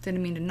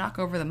 Didn't mean to knock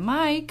over the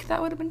mic.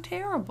 That would have been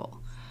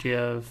terrible. Do you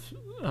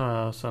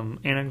have some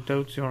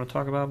anecdotes you want to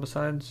talk about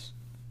besides,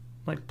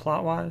 like,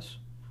 plot-wise?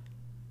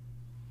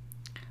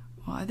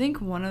 Well, I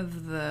think one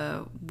of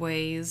the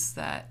ways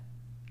that...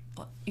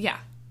 Yeah,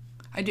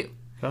 I do.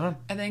 Go ahead.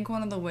 I think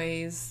one of the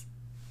ways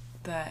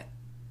that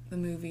the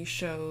movie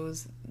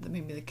shows that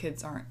maybe the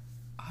kids aren't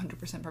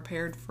 100%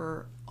 prepared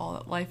for all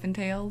that life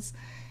entails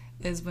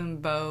is when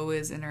Bo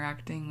is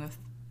interacting with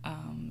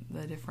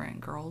the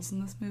different girls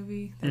in this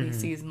movie that he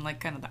sees in like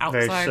kind of the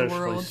outside Very socially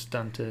world.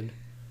 stunted.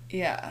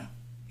 Yeah.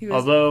 He was,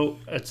 Although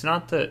it's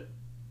not that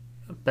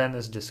Ben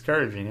is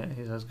discouraging it.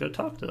 He says, go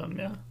talk to them,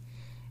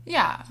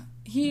 yeah.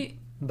 yeah.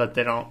 But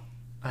they don't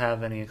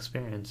have any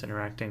experience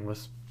interacting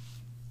with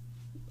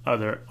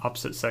other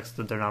opposite sex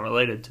that they're not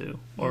related to.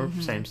 Or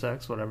same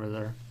sex, whatever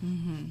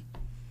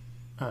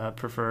they're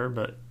prefer.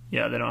 But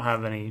yeah, they don't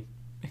have any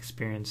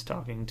experience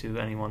talking to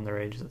anyone their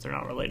age that they're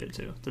not related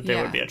to, that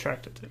they would be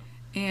attracted to.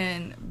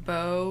 And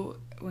Bo,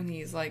 when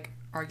he's like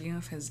arguing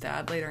with his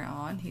dad later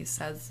on, he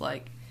says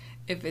like,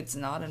 if it's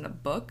not in a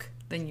book,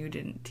 then you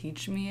didn't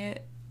teach me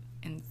it,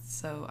 and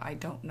so I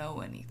don't know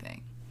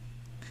anything.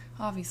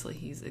 Obviously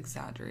he's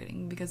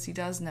exaggerating because he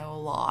does know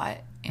a lot,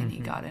 and he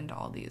got into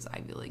all these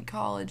Ivy League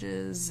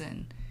colleges,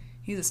 and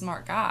he's a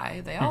smart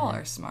guy. They all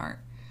are smart.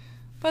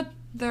 But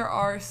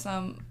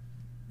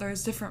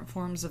there's different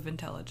forms of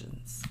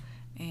intelligence,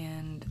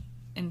 and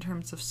in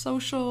terms of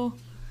social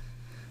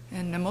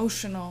and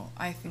emotional,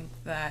 I think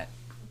that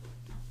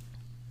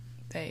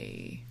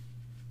they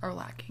are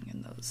lacking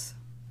in those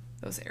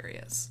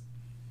areas.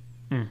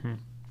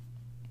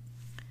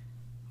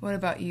 What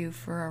about you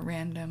for a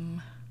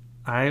random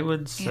I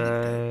would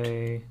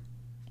say,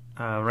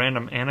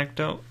 random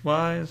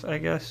anecdote-wise, I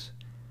guess,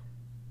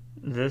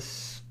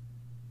 this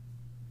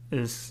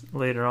is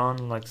later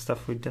on, like,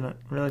 stuff we didn't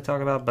really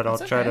talk about, but I'll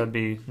try to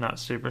be not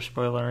super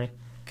spoilery.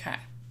 Okay.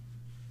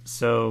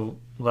 So,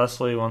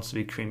 Leslie wants to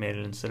be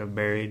cremated instead of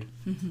buried.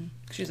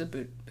 She's a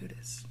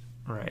Buddhist.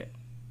 Right.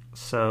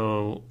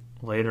 So,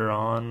 later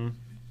on,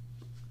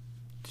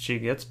 she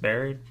gets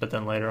buried, but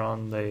then later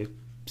on they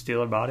steal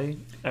her body.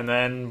 And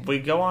then we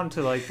go on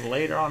to, like,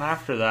 later on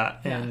after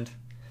that, and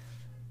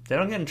they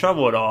don't get in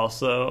trouble at all,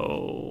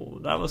 so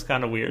that was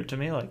kind of weird to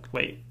me. Like,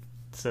 wait,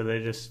 so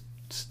they just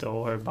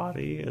stole her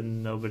body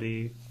and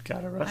nobody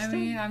got arrested? I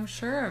mean, I'm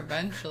sure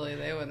eventually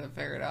they would have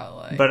figured out,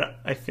 like... But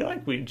I feel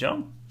like we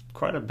jump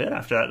quite a bit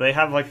after that. They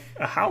have, like,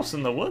 a house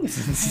in the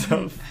woods and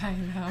stuff. I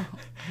know.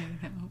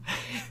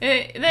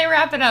 They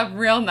wrap it up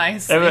real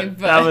nicely, but...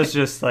 That was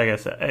just, like I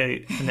said,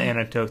 an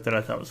anecdote that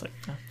I thought was like,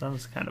 oh, that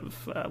was kind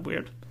of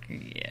weird.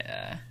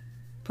 Yeah.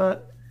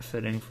 But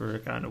fitting for a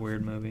kind of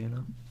weird movie, you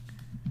know?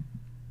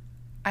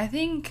 I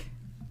think...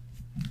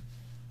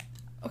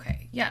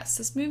 Okay, yes,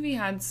 this movie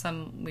had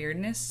some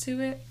weirdness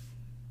to it,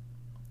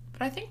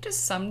 but I think to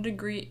some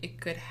degree it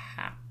could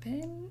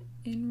happen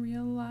in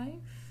real life.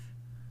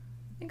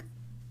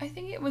 I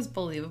think it was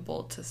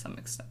believable to some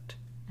extent.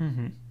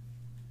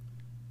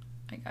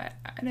 Like, I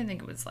didn't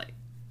think it was, like,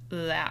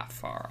 that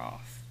far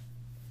off.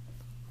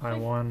 My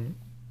one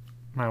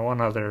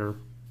other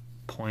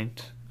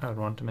point I would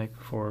want to make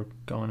before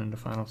going into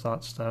final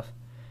thoughts stuff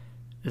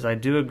is I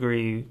do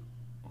agree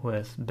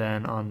with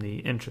Ben on the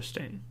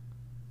interesting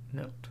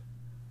note.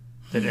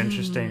 That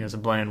interesting is a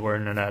bland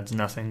word and it adds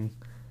nothing.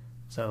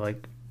 So,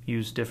 like,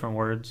 use different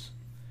words.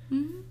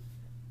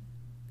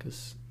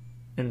 Because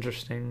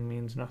interesting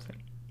means nothing.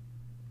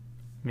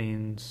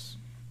 Means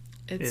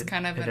it's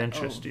kind of it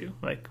interests you.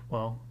 Like,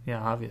 well,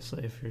 yeah,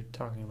 obviously, if you're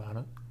talking about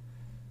it.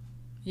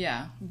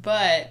 Yeah,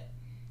 but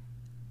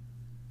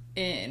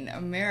in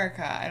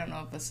America, I don't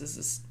know if this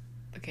is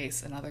the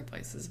case in other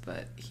places,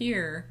 but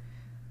here,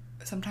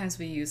 sometimes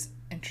we use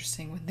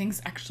interesting when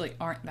things actually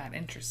aren't that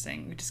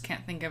interesting. We just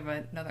can't think of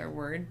another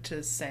word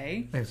to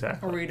say.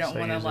 Exactly. Or we don't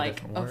want to,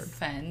 like,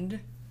 offend.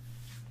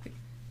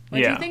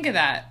 What do you think of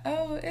that?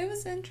 Oh, it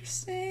was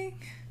interesting.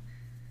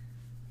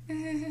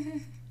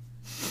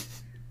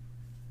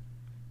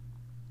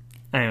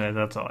 Anyway,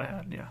 that's all I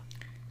had, yeah.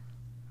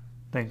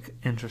 I think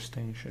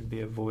interesting should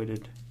be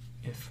avoided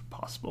if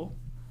possible.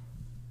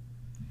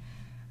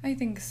 I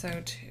think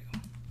so too.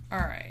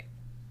 Alright.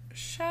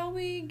 Shall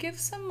we give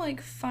some,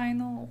 like,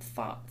 final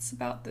thoughts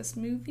about this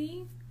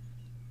movie?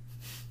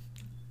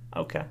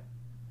 Okay.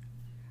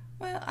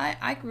 Well,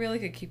 I really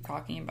could keep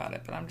talking about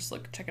it, but I'm just,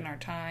 like, checking our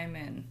time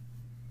and...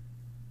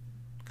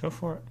 Go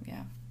for it.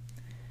 Yeah.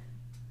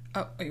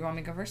 Oh, you want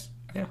me to go first?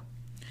 Okay.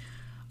 Yeah.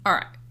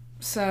 Alright.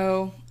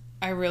 So,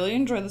 I really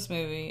enjoy this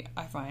movie.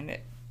 I find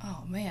it...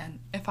 Oh, man.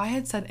 If I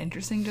had said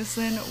interesting just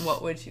then,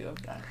 what would you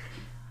have done?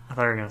 I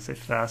thought you were going to say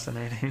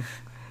fascinating.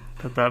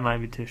 But that might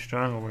be too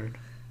strong a word.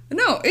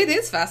 No, it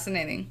is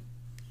fascinating.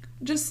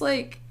 Just,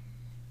 like,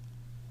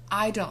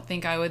 I don't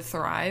think I would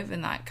thrive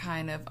in that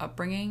kind of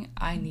upbringing.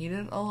 I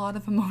needed a lot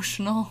of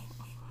emotional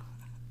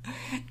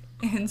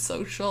and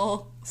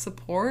social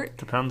support.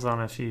 Depends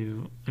on if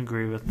you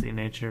agree with the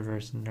nature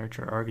versus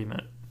nurture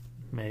argument.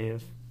 May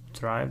have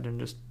thrived and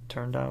just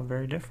turned out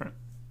very different.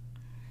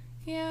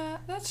 Yeah,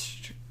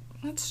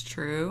 that's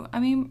true. I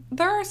mean,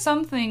 there are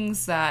some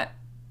things that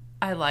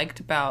I liked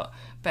about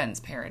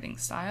Ben's parenting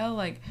style.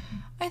 Like,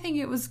 I think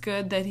it was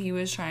good that he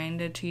was trying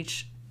to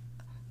teach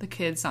the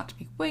kids not to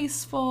be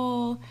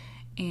wasteful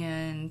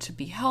and to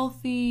be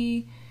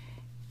healthy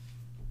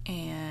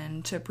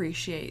and to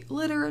appreciate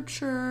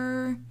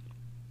literature.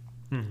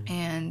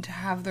 and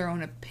have their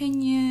own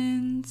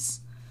opinions.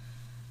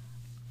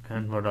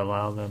 And would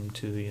allow them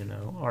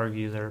to,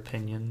 argue their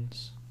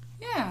opinions.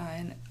 Yeah,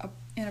 and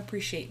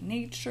appreciate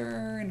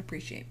nature and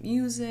appreciate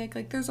music.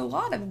 Like, there's a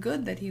lot of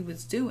good that he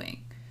was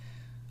doing.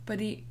 But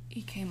he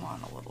came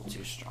on a little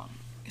too strong.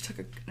 He took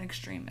an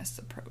extremist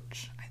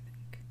approach, I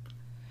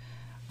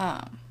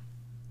think.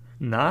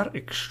 Not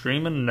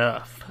extreme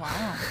enough.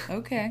 Wow,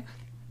 okay.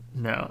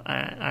 No,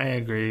 I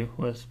agree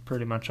with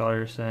pretty much all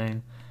you're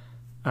saying.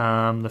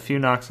 The few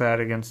knocks I had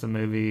against the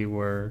movie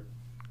were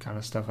kind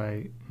of stuff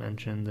I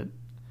mentioned, that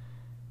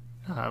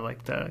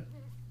like the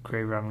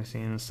grave robbing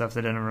scene and stuff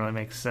that didn't really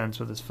make sense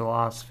with his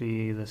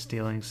philosophy, the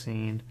stealing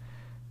scene.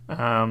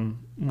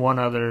 One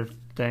other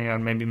thing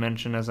I'd maybe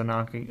mention as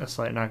a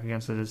slight knock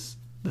against it is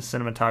the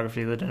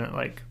cinematography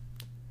that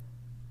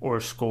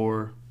or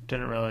score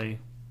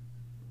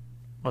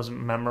wasn't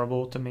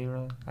memorable to me,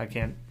 really. I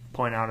can't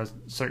point out a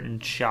certain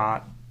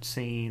shot,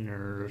 scene,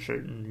 or a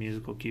certain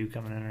musical cue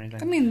coming in or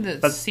anything. I mean,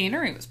 the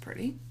scenery was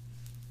pretty.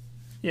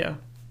 Yeah.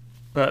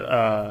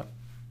 But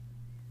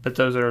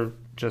those are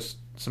just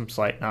some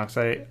slight knocks.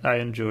 I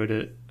enjoyed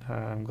it.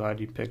 I'm glad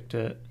you picked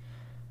it.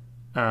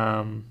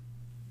 And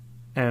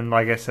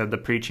like I said, the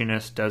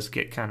preachiness does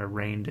get kind of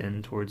reined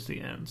in towards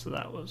the end, so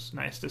that was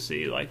nice to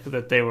see, like,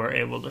 that they were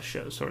able to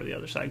show sort of the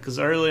other side. Because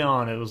early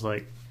on, it was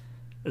like,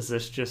 is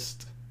this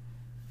just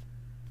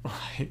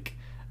like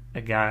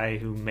a guy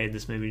who made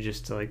this movie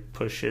just to like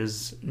push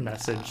his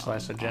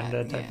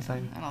message/agenda type of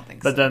thing? I don't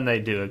think so. But then they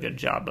do a good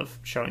job of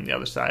showing the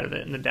other side of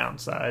it and the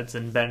downsides,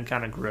 and Ben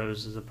kind of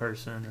grows as a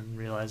person and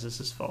realizes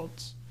his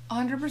faults.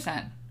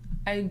 100%.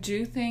 I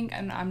do think,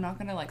 and I'm not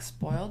going to like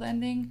spoil the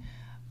ending,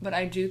 but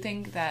I do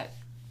think that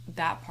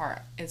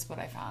part is what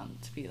I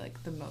found to be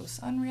like the most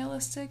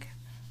unrealistic.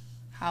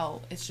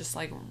 How it's just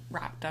like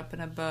wrapped up in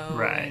a bow.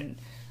 Right. And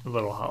a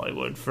little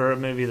Hollywood for a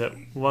movie that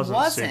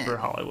wasn't super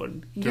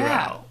Hollywood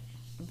throughout.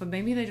 Yeah. But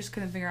maybe they just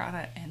couldn't figure out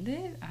how to end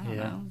it. I don't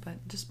know.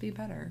 But just be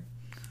better.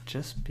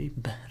 Just be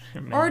better,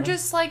 man. Or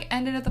just like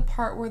end it at the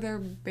part where they're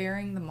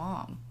burying the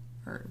mom.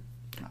 Or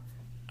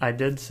I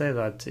did say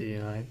that to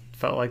you. I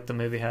felt like the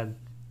movie had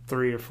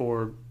 3 or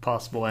 4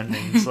 possible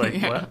endings.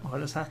 Like, Yeah.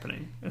 what is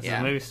happening? Is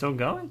Yeah. the movie still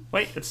going?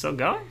 Wait, it's still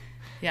going?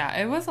 Yeah,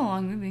 it was a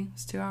long movie.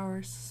 It's 2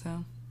 hours,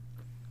 so.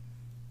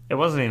 It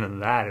wasn't even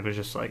that. It was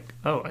just like,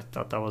 oh, I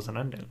thought that was an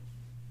ending.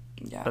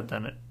 Yeah. But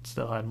then it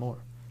still had more.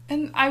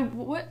 And I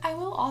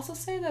will also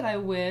say that I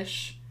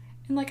wish,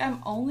 and like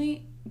I'm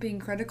only being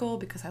critical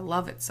because I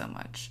love it so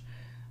much.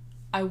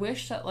 I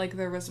wish that like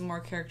there was more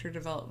character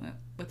development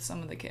with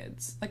some of the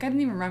kids. Like I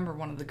didn't even remember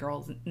one of the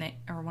girls'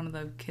 or one of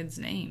the kids'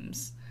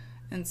 names,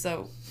 and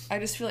so I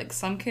just feel like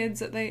some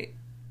kids that they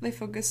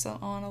focus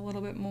on a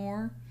little bit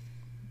more.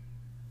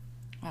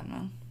 I don't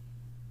know,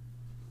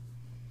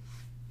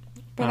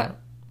 but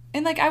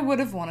and like I would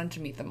have wanted to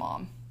meet the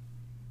mom,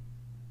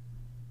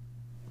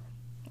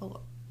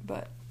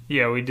 but.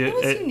 Yeah, we did. It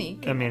was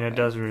unique. I mean, it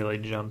does really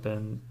jump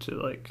into,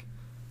 like,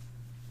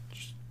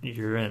 just,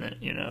 you're in it,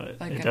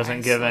 Like it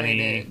doesn't give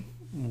any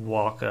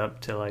walk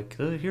up to, like,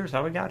 oh, here's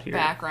how we got here.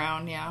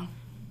 Background, yeah.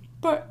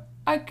 But,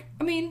 I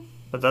mean...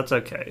 But that's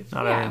okay.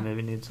 Not every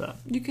movie needs that.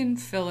 You can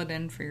fill it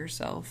in for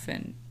yourself,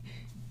 and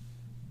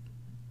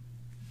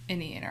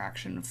any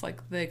interaction with,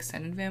 like, the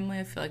extended family,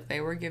 I feel like they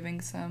were giving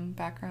some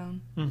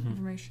background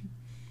information.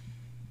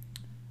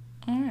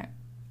 All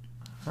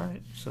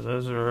right, so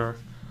those are our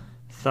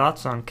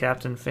thoughts on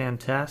Captain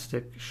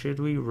Fantastic. Should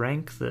we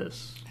rank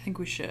this? I think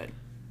we should.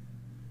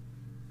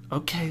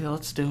 Okay,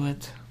 let's do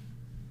it.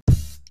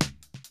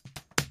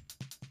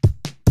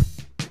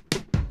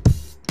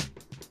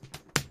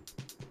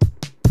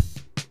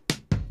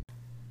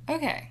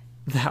 Okay.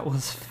 That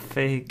was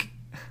fake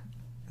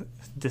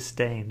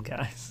disdain,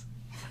 guys.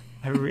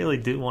 I really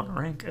do want to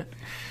rank it.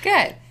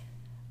 Good.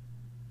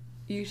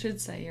 You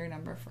should say your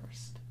number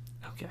first.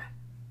 Okay.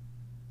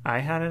 I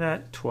had it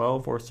at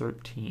 12 or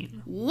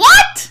 13.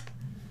 What?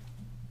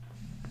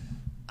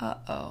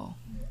 Uh-oh.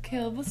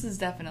 Caleb, this is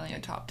definitely a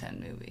top 10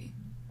 movie.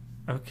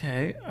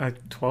 Okay,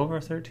 12 or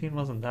 13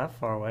 wasn't that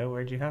far away.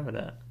 Where'd you have it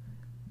at?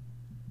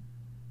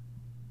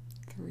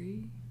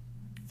 3?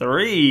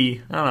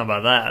 3? I don't know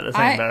about that. This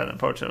ain't better than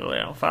Portrait of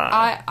Leo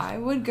 5. I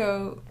would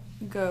go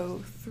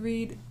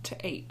 3 to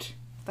 8.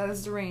 That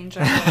is the range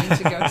I'm willing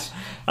to go to.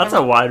 That's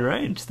a wide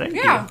range. Thank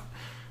you.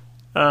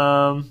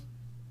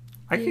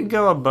 I could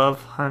go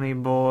above Honey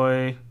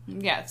Boy.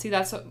 Yeah, see,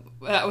 that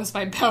was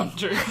my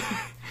boundary.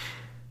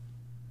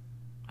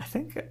 I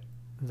think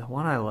the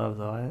one I love,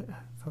 though, I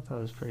thought that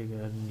was pretty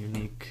good and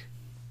unique.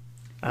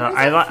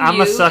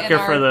 I'm a sucker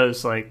for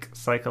those like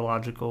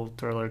psychological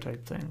thriller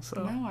type things.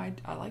 So. No,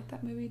 I like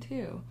that movie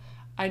too.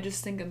 I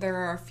just think that there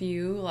are a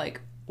few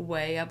like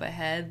way up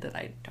ahead that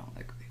I don't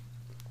agree.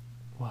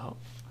 Well,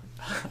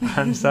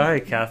 I'm sorry,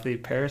 Kathy.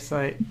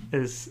 Parasite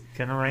is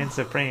gonna reign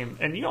supreme,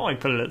 and you only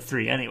put it at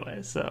 3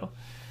 anyway. So,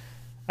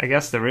 I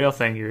guess the real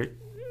thing you're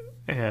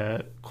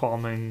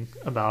qualming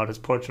about is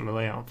Portrait of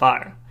Leo on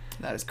Fire.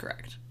 That is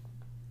correct.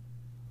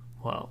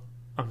 Well,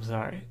 I'm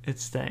sorry.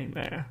 It's staying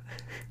there.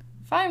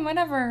 Fine,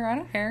 whatever. I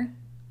don't care.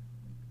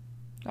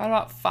 What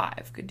about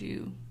 5? Could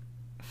you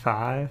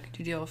 5?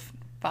 deal with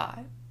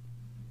 5?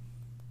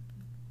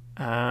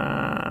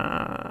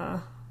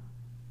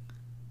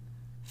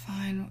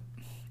 Fine.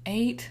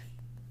 8?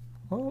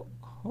 Well,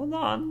 hold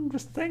on. I'm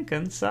just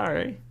thinking.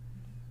 Sorry.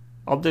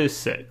 I'll do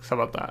 6. How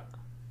about that?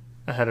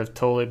 Ahead of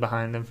Totally,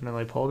 behind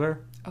Infinitely Polar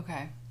Bear.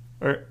 Okay.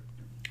 Or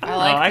I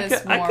like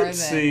this more I could than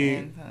see.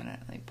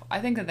 Infinitely. I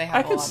think that they have I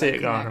a could lot see of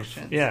it going.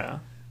 connections. Yeah.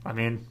 I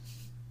mean,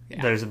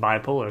 Yeah. there's a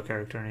bipolar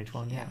character in each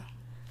one. Yeah.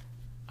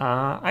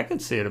 I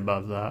could see it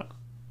above that.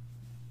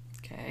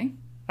 Okay.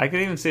 I could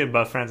even see it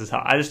above Francis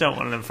Ha. I just don't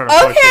want it in front of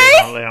Okay.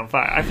 Portrait on Lay on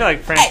Fire. I feel like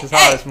Francis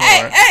Ha is more.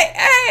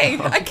 Hey!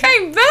 I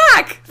came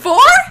back! 4?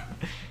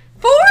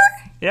 4?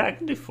 Yeah, I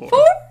can do 4. 4?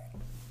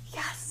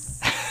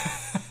 Yes!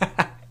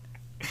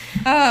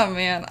 Oh,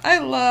 man. I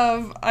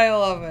love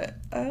it.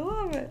 I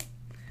love it.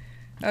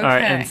 Okay. All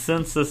right, and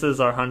since this is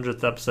our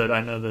 100th episode,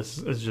 I know this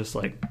is just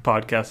like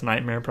podcast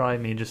nightmare, probably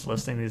me just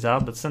listing these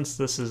out. But since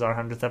this is our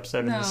 100th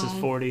episode and this is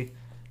 40,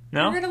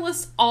 no, We're gonna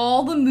list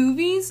all the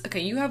movies. Okay,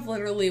 you have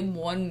literally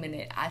 1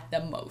 minute at the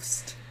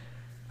most.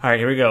 All right,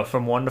 here we go.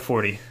 From 1 to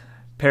 40: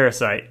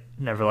 Parasite,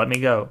 Never Let Me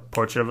Go,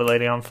 Portrait of a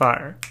Lady on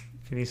Fire.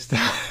 Can you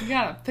stop? You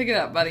gotta pick it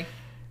up, buddy.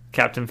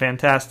 Captain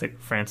Fantastic,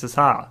 Francis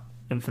Ha,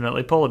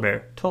 Infinitely Polar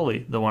Bear,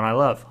 Tully, The One I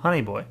Love,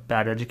 Honey Boy,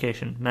 Bad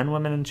Education, Men,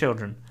 Women, and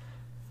Children.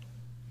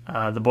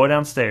 The Boy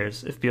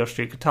Downstairs, If Beale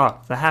Street Could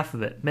Talk, The Half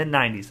of It,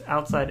 Mid-90s,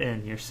 Outside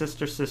In, Your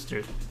Sister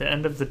Sisters, The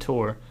End of the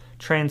Tour,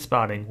 Train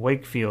Spotting,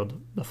 Wakefield,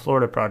 The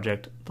Florida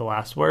Project, The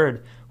Last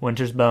Word,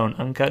 Winter's Bone,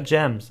 Uncut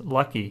Gems,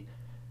 Lucky,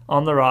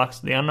 On the Rocks,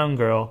 The Unknown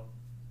Girl,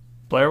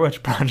 Blair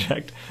Witch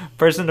Project,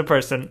 Person to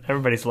Person,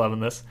 everybody's loving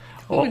this.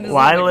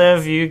 Why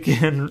Live You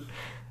Can...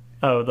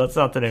 Oh, that's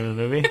not the name of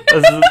the movie.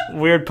 This is a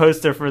weird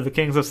poster for The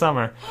Kings of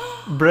Summer.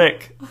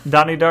 Brick,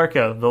 Donnie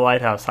Darko, The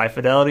Lighthouse, High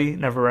Fidelity,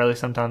 Never, Rarely,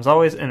 Sometimes,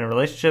 Always, In a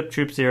Relationship,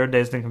 Troop Zero,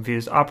 Dazed and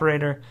Confused,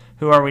 Operator,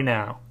 Who Are We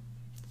Now?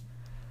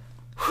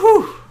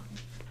 Whew!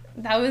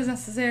 That was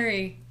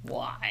necessary.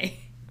 Why?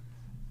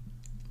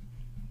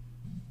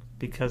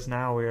 Because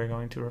now we are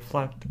going to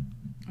reflect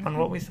on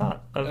what we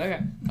thought of Okay,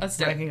 let's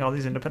do it. ranking all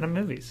these independent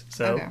movies.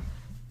 So Okay.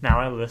 now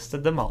I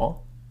listed them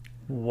all.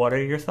 What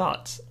are your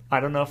thoughts? I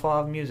don't know if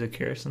I'll have music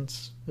here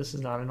since this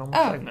is not a normal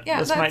segment. Yeah,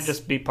 this might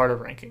just be part of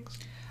rankings.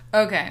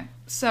 Okay,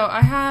 so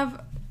I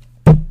have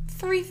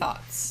 3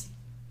 thoughts.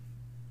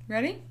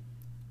 Ready?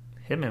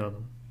 Hit me with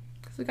them.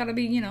 Because we gotta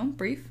be,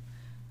 brief.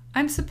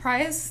 I'm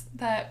surprised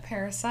that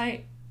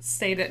Parasite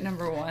stayed at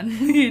number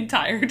 1 the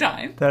entire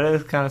time. That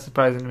is kind of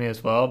surprising to me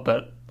as well,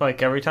 but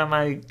like every time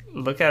I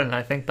look at it and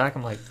I think back,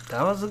 I'm like,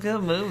 that was a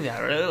good movie. I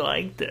really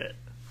liked it.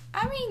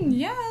 I mean,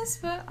 yes,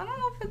 but I don't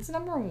know if it's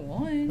number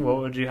 1. What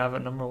would you have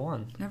at number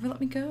 1? Never Let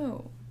Me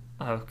Go.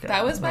 Okay.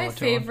 That was my Number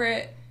 2.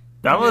 favorite.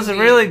 That was movie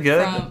really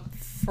good.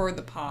 for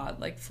the pod,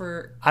 like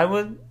for I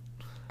would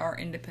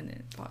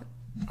independent pod.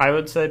 I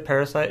would say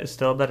Parasite is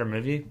still a better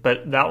movie,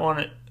 but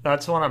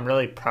that's one I'm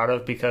really proud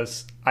of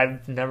because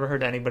I've never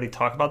heard anybody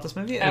talk about this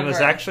movie, and it was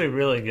Ever. actually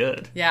really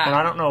good. Yeah. And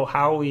I don't know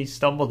how we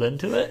stumbled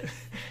into it,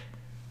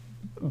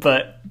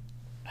 but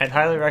I'd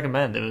highly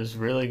recommend. It was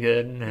really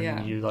good, and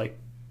Yeah. you like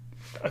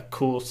a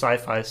cool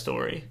sci-fi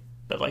story,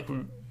 but like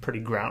pretty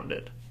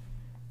grounded.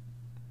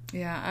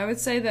 Yeah, I would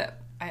say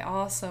that I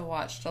also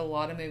watched a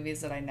lot of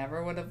movies that I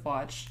never would have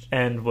watched.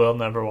 And will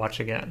never watch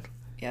again.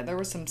 Yeah, there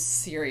were some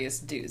serious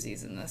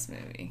doozies in this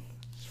movie.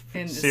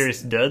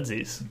 Serious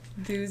dudsies.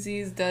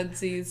 Doozies,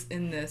 dudsies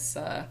in this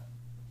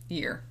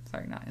year.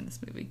 Sorry, not in this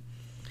movie.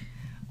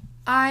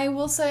 I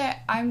will say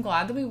I'm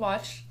glad that we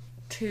watched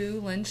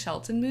 2 Lynn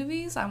Shelton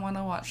movies. I want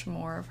to watch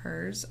more of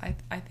hers.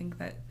 I think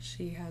that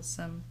she has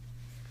some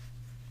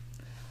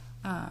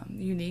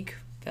unique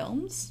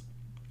films.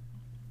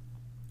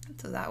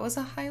 So that was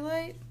a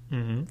highlight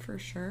for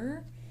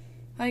sure.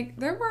 Like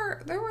there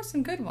were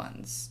some good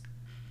ones.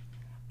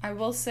 I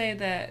will say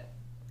that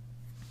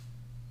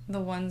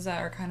the ones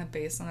that are kind of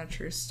based on a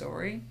true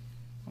story,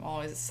 I'm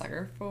always a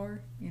sucker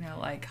for.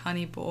 Like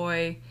Honey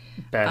Boy.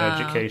 Bad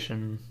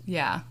Education.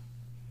 Yeah.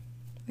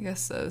 I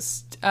guess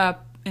those.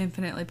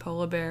 Infinitely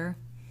Polar Bear.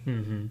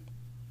 Mm-hmm.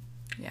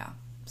 Yeah.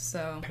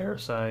 So.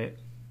 Parasite.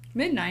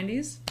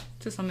 Mid-90s,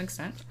 to some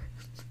extent.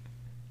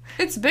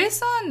 It's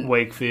based on...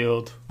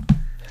 Wakefield.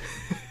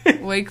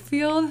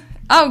 Wakefield?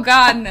 Oh,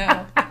 God,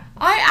 no.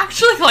 I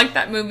actually like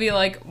that movie,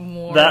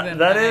 more than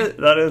that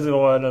is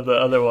one of the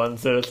other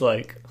ones that it's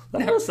like,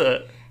 that was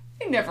it.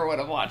 I never would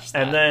have watched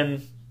that. And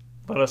then,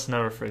 let us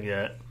never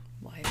forget,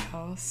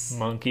 Lighthouse.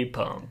 Monkey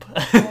Pump.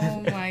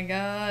 Oh, my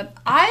God.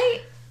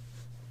 I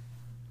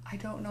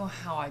don't know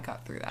how I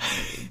got through that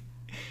movie.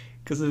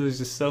 Because it was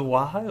just so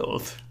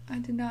wild. I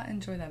did not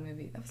enjoy that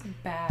movie. That was a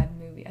bad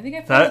movie. I think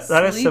I fell asleep.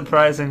 That is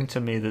surprising to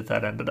me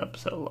that ended up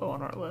so low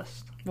on our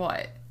list.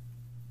 What?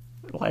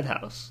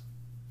 Lighthouse.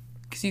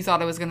 Because you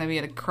thought it was going to be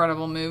an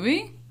incredible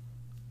movie?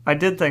 I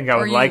did think I Or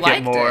would you like it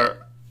liked more. it?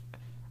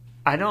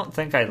 I don't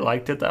think I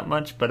liked it that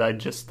much, but I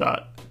just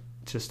thought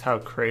just how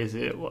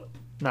crazy it was.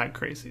 Not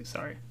crazy,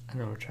 sorry. I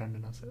know we're trying to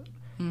pronounce it.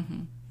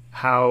 Mm-hmm.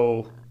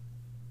 How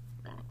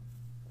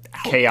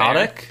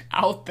chaotic.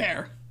 Out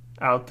there.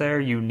 out there,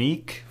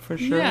 unique for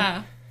sure.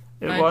 Yeah.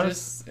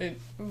 It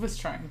was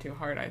trying too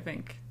hard, I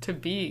think, to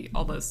be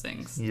all those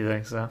things. You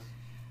think so?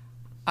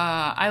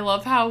 I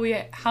love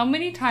how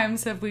many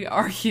times have we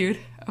argued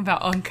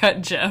about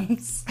Uncut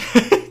Gems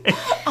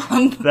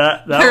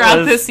that throughout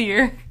was this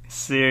year?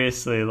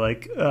 Seriously,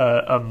 like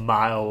a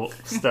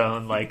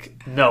milestone.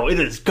 Like, no, it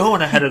is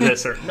going ahead of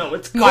this, or no,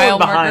 it's going Mile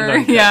behind marker,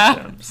 Uncut yeah.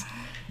 Gems.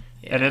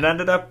 And it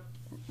ended up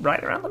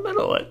right around the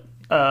middle at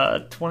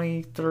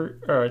 23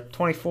 or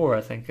 24,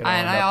 I think. And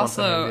I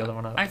also, the other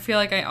one up. I feel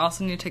like I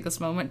also need to take this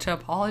moment to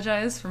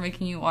apologize for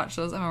making you watch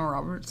those Emma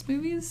Roberts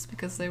movies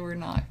because they were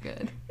not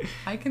good.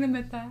 I can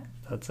admit that.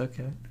 That's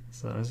okay,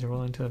 as long as you're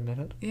willing to admit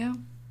it. Yeah,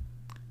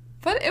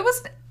 but it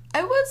was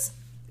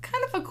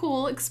kind of a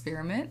cool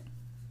experiment.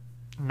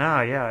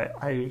 No, yeah,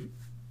 I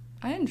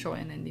enjoy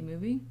an indie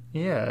movie.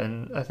 Yeah,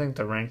 and I think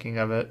the ranking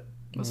of it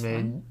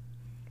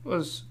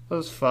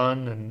Was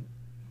fun, and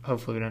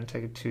hopefully we didn't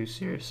take it too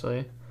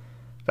seriously.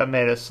 That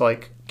made us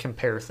like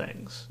compare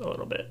things a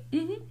little bit.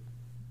 Mm-hmm.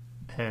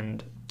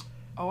 And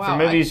Oh wow!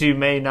 for movies you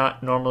may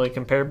not normally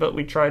compare, but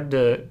we tried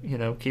to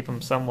keep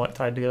them somewhat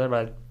tied together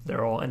by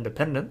they're all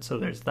independent, so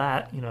there's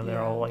that.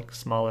 They're all like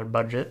smaller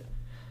budget.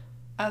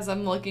 As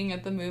I'm looking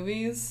at the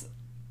movies,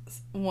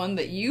 one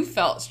that you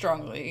felt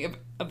strongly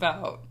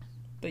about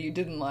that you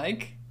didn't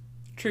like,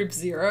 Troop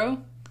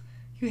Zero.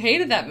 You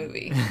hated that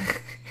movie.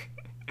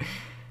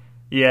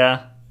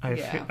 Yeah.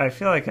 I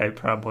feel like I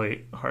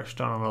probably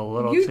harshed on it a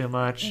little too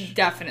much.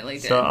 Definitely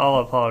did. So I'll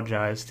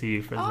apologize to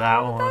you for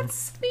that one.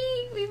 That's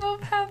sweet. We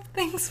both have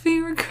things we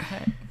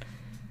regret.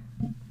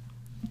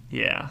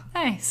 Yeah.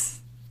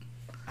 Nice.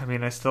 I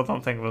mean, I still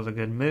don't think it was a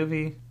good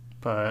movie,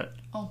 but...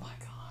 Oh my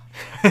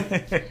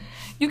god.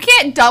 You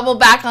can't double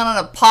back on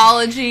an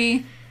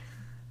apology.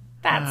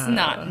 That's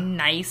not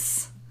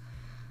nice.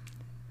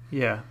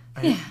 Yeah.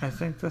 I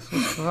think this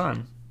was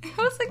fun. It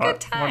was a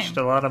good time. Watched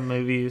a lot of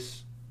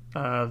movies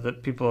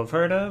that people have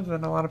heard of,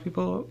 and a lot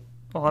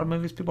of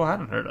movies people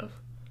hadn't heard of.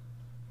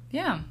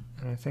 Yeah.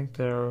 And I think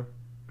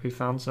we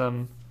found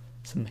some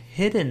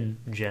hidden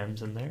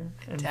gems in there,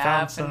 and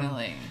found some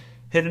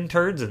hidden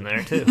turds in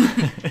there too.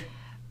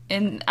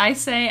 And I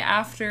say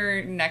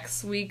after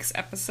next week's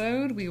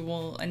episode, we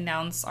will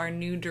announce our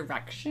new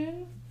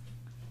direction.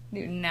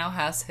 Newton now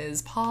has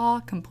his paw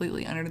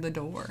completely under the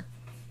door.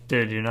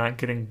 Dude, you're not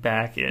getting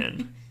back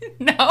in.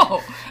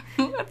 No,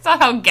 that's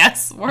not how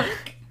guests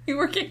work. You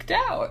were kicked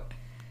out.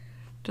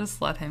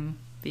 Just let him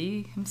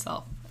be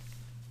himself.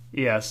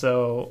 Yeah,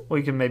 so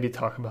we can maybe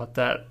talk about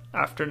that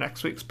after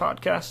next week's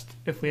podcast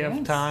if we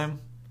have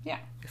time. Yeah.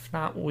 If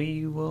not,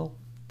 we will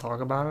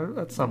talk about it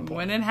at some point.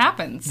 When it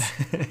happens.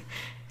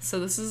 So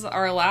this is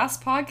our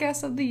last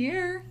podcast of the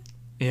year.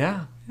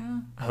 Yeah.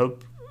 I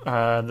hope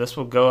this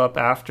will go up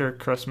after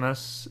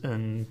Christmas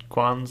and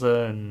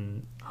Kwanzaa,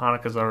 and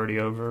Hanukkah's already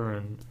over,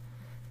 and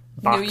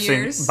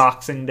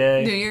Boxing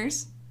Day. New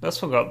Year's?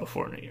 This will go up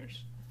before New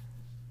Year's.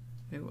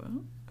 It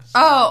will?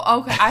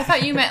 Oh, okay. I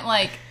thought you meant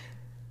like,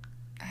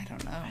 I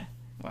don't know.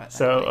 What?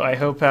 So I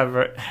hope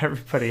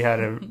everybody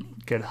had a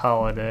good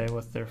holiday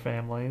with their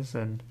families,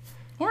 and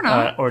or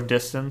not, or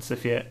distance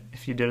if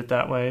you did it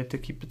that way to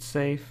keep it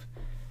safe.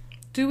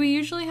 Do we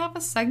usually have a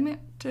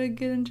segment to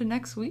get into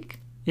next week?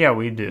 Yeah,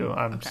 we do.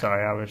 I'm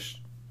sorry.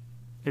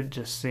 It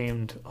just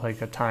seemed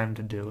like a time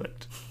to do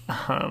it.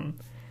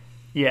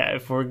 Yeah,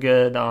 if we're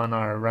good on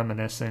our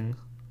reminiscing.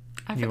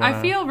 I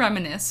feel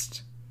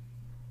reminisced.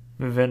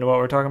 Move into what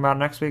we're talking about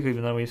next week,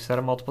 even though we've said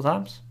it multiple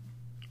times?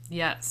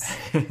 Yes.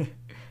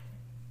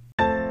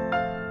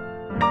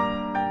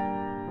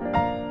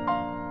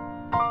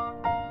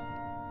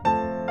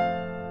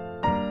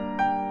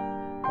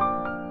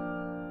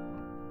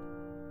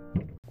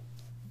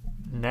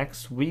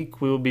 Next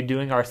week, we will be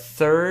doing our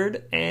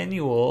third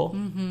annual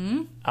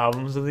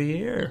Albums of the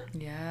Year.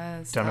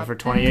 Yes. Done it for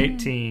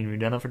 2018. We've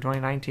done it for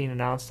 2019, and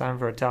now it's time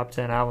for a top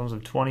 10 albums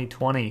of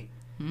 2020.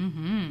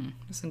 There's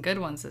some good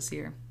ones this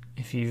year.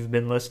 If you've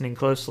been listening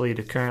closely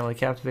to Currently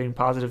Captivating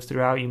Positives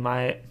throughout, you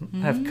might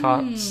have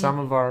caught some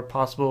of our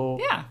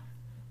possible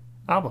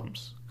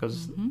albums,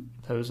 because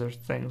those are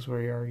things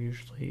we are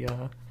usually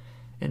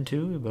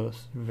into. We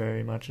both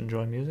very much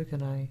enjoy music,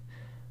 and I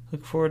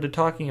look forward to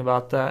talking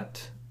about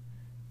that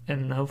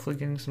and hopefully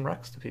getting some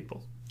recs to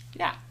people.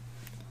 Yeah.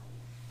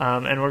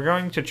 And we're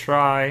going to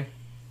try...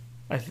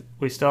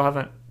 we still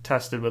haven't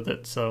tested with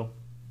it, so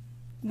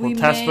we'll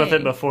test with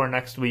it before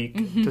next week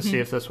to see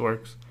if this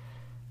works.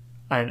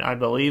 And I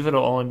believe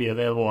it'll only be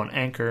available on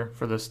Anchor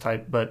for this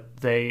type, but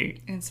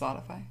in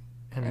Spotify.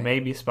 And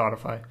maybe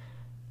Spotify.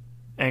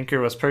 Anchor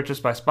was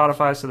purchased by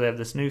Spotify, so they have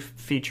this new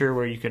feature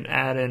where you can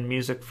add in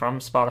music from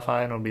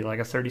Spotify, and it'll be like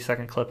a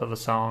 30-second clip of a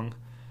song.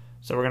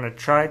 So we're going to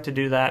try to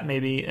do that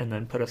maybe, and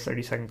then put a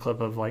 30-second clip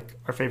of like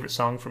our favorite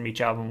song from each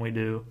album we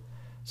do,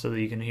 so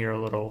that you can hear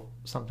a little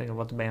something of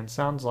what the band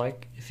sounds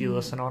like if you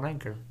listen on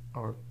Anchor,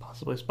 or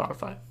possibly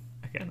Spotify.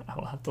 Again, I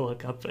will have to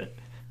look up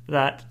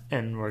that,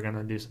 and we're going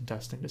to do some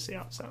testing to see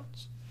how it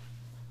sounds.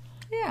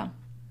 Yeah.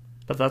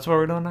 But that's what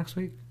we're doing next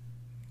week.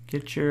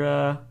 Get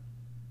your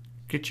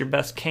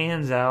best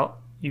cans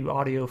out you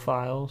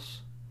audiophiles,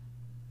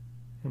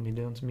 gonna be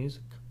doing some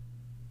music.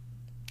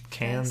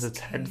 Cans, Yes, it's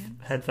cans.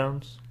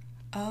 headphones.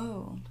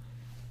 Oh.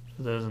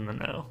 For those in the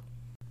know.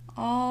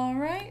 All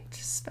right.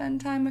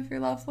 Spend time with your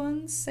loved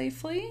ones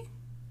safely.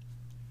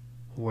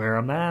 Wear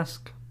a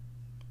mask.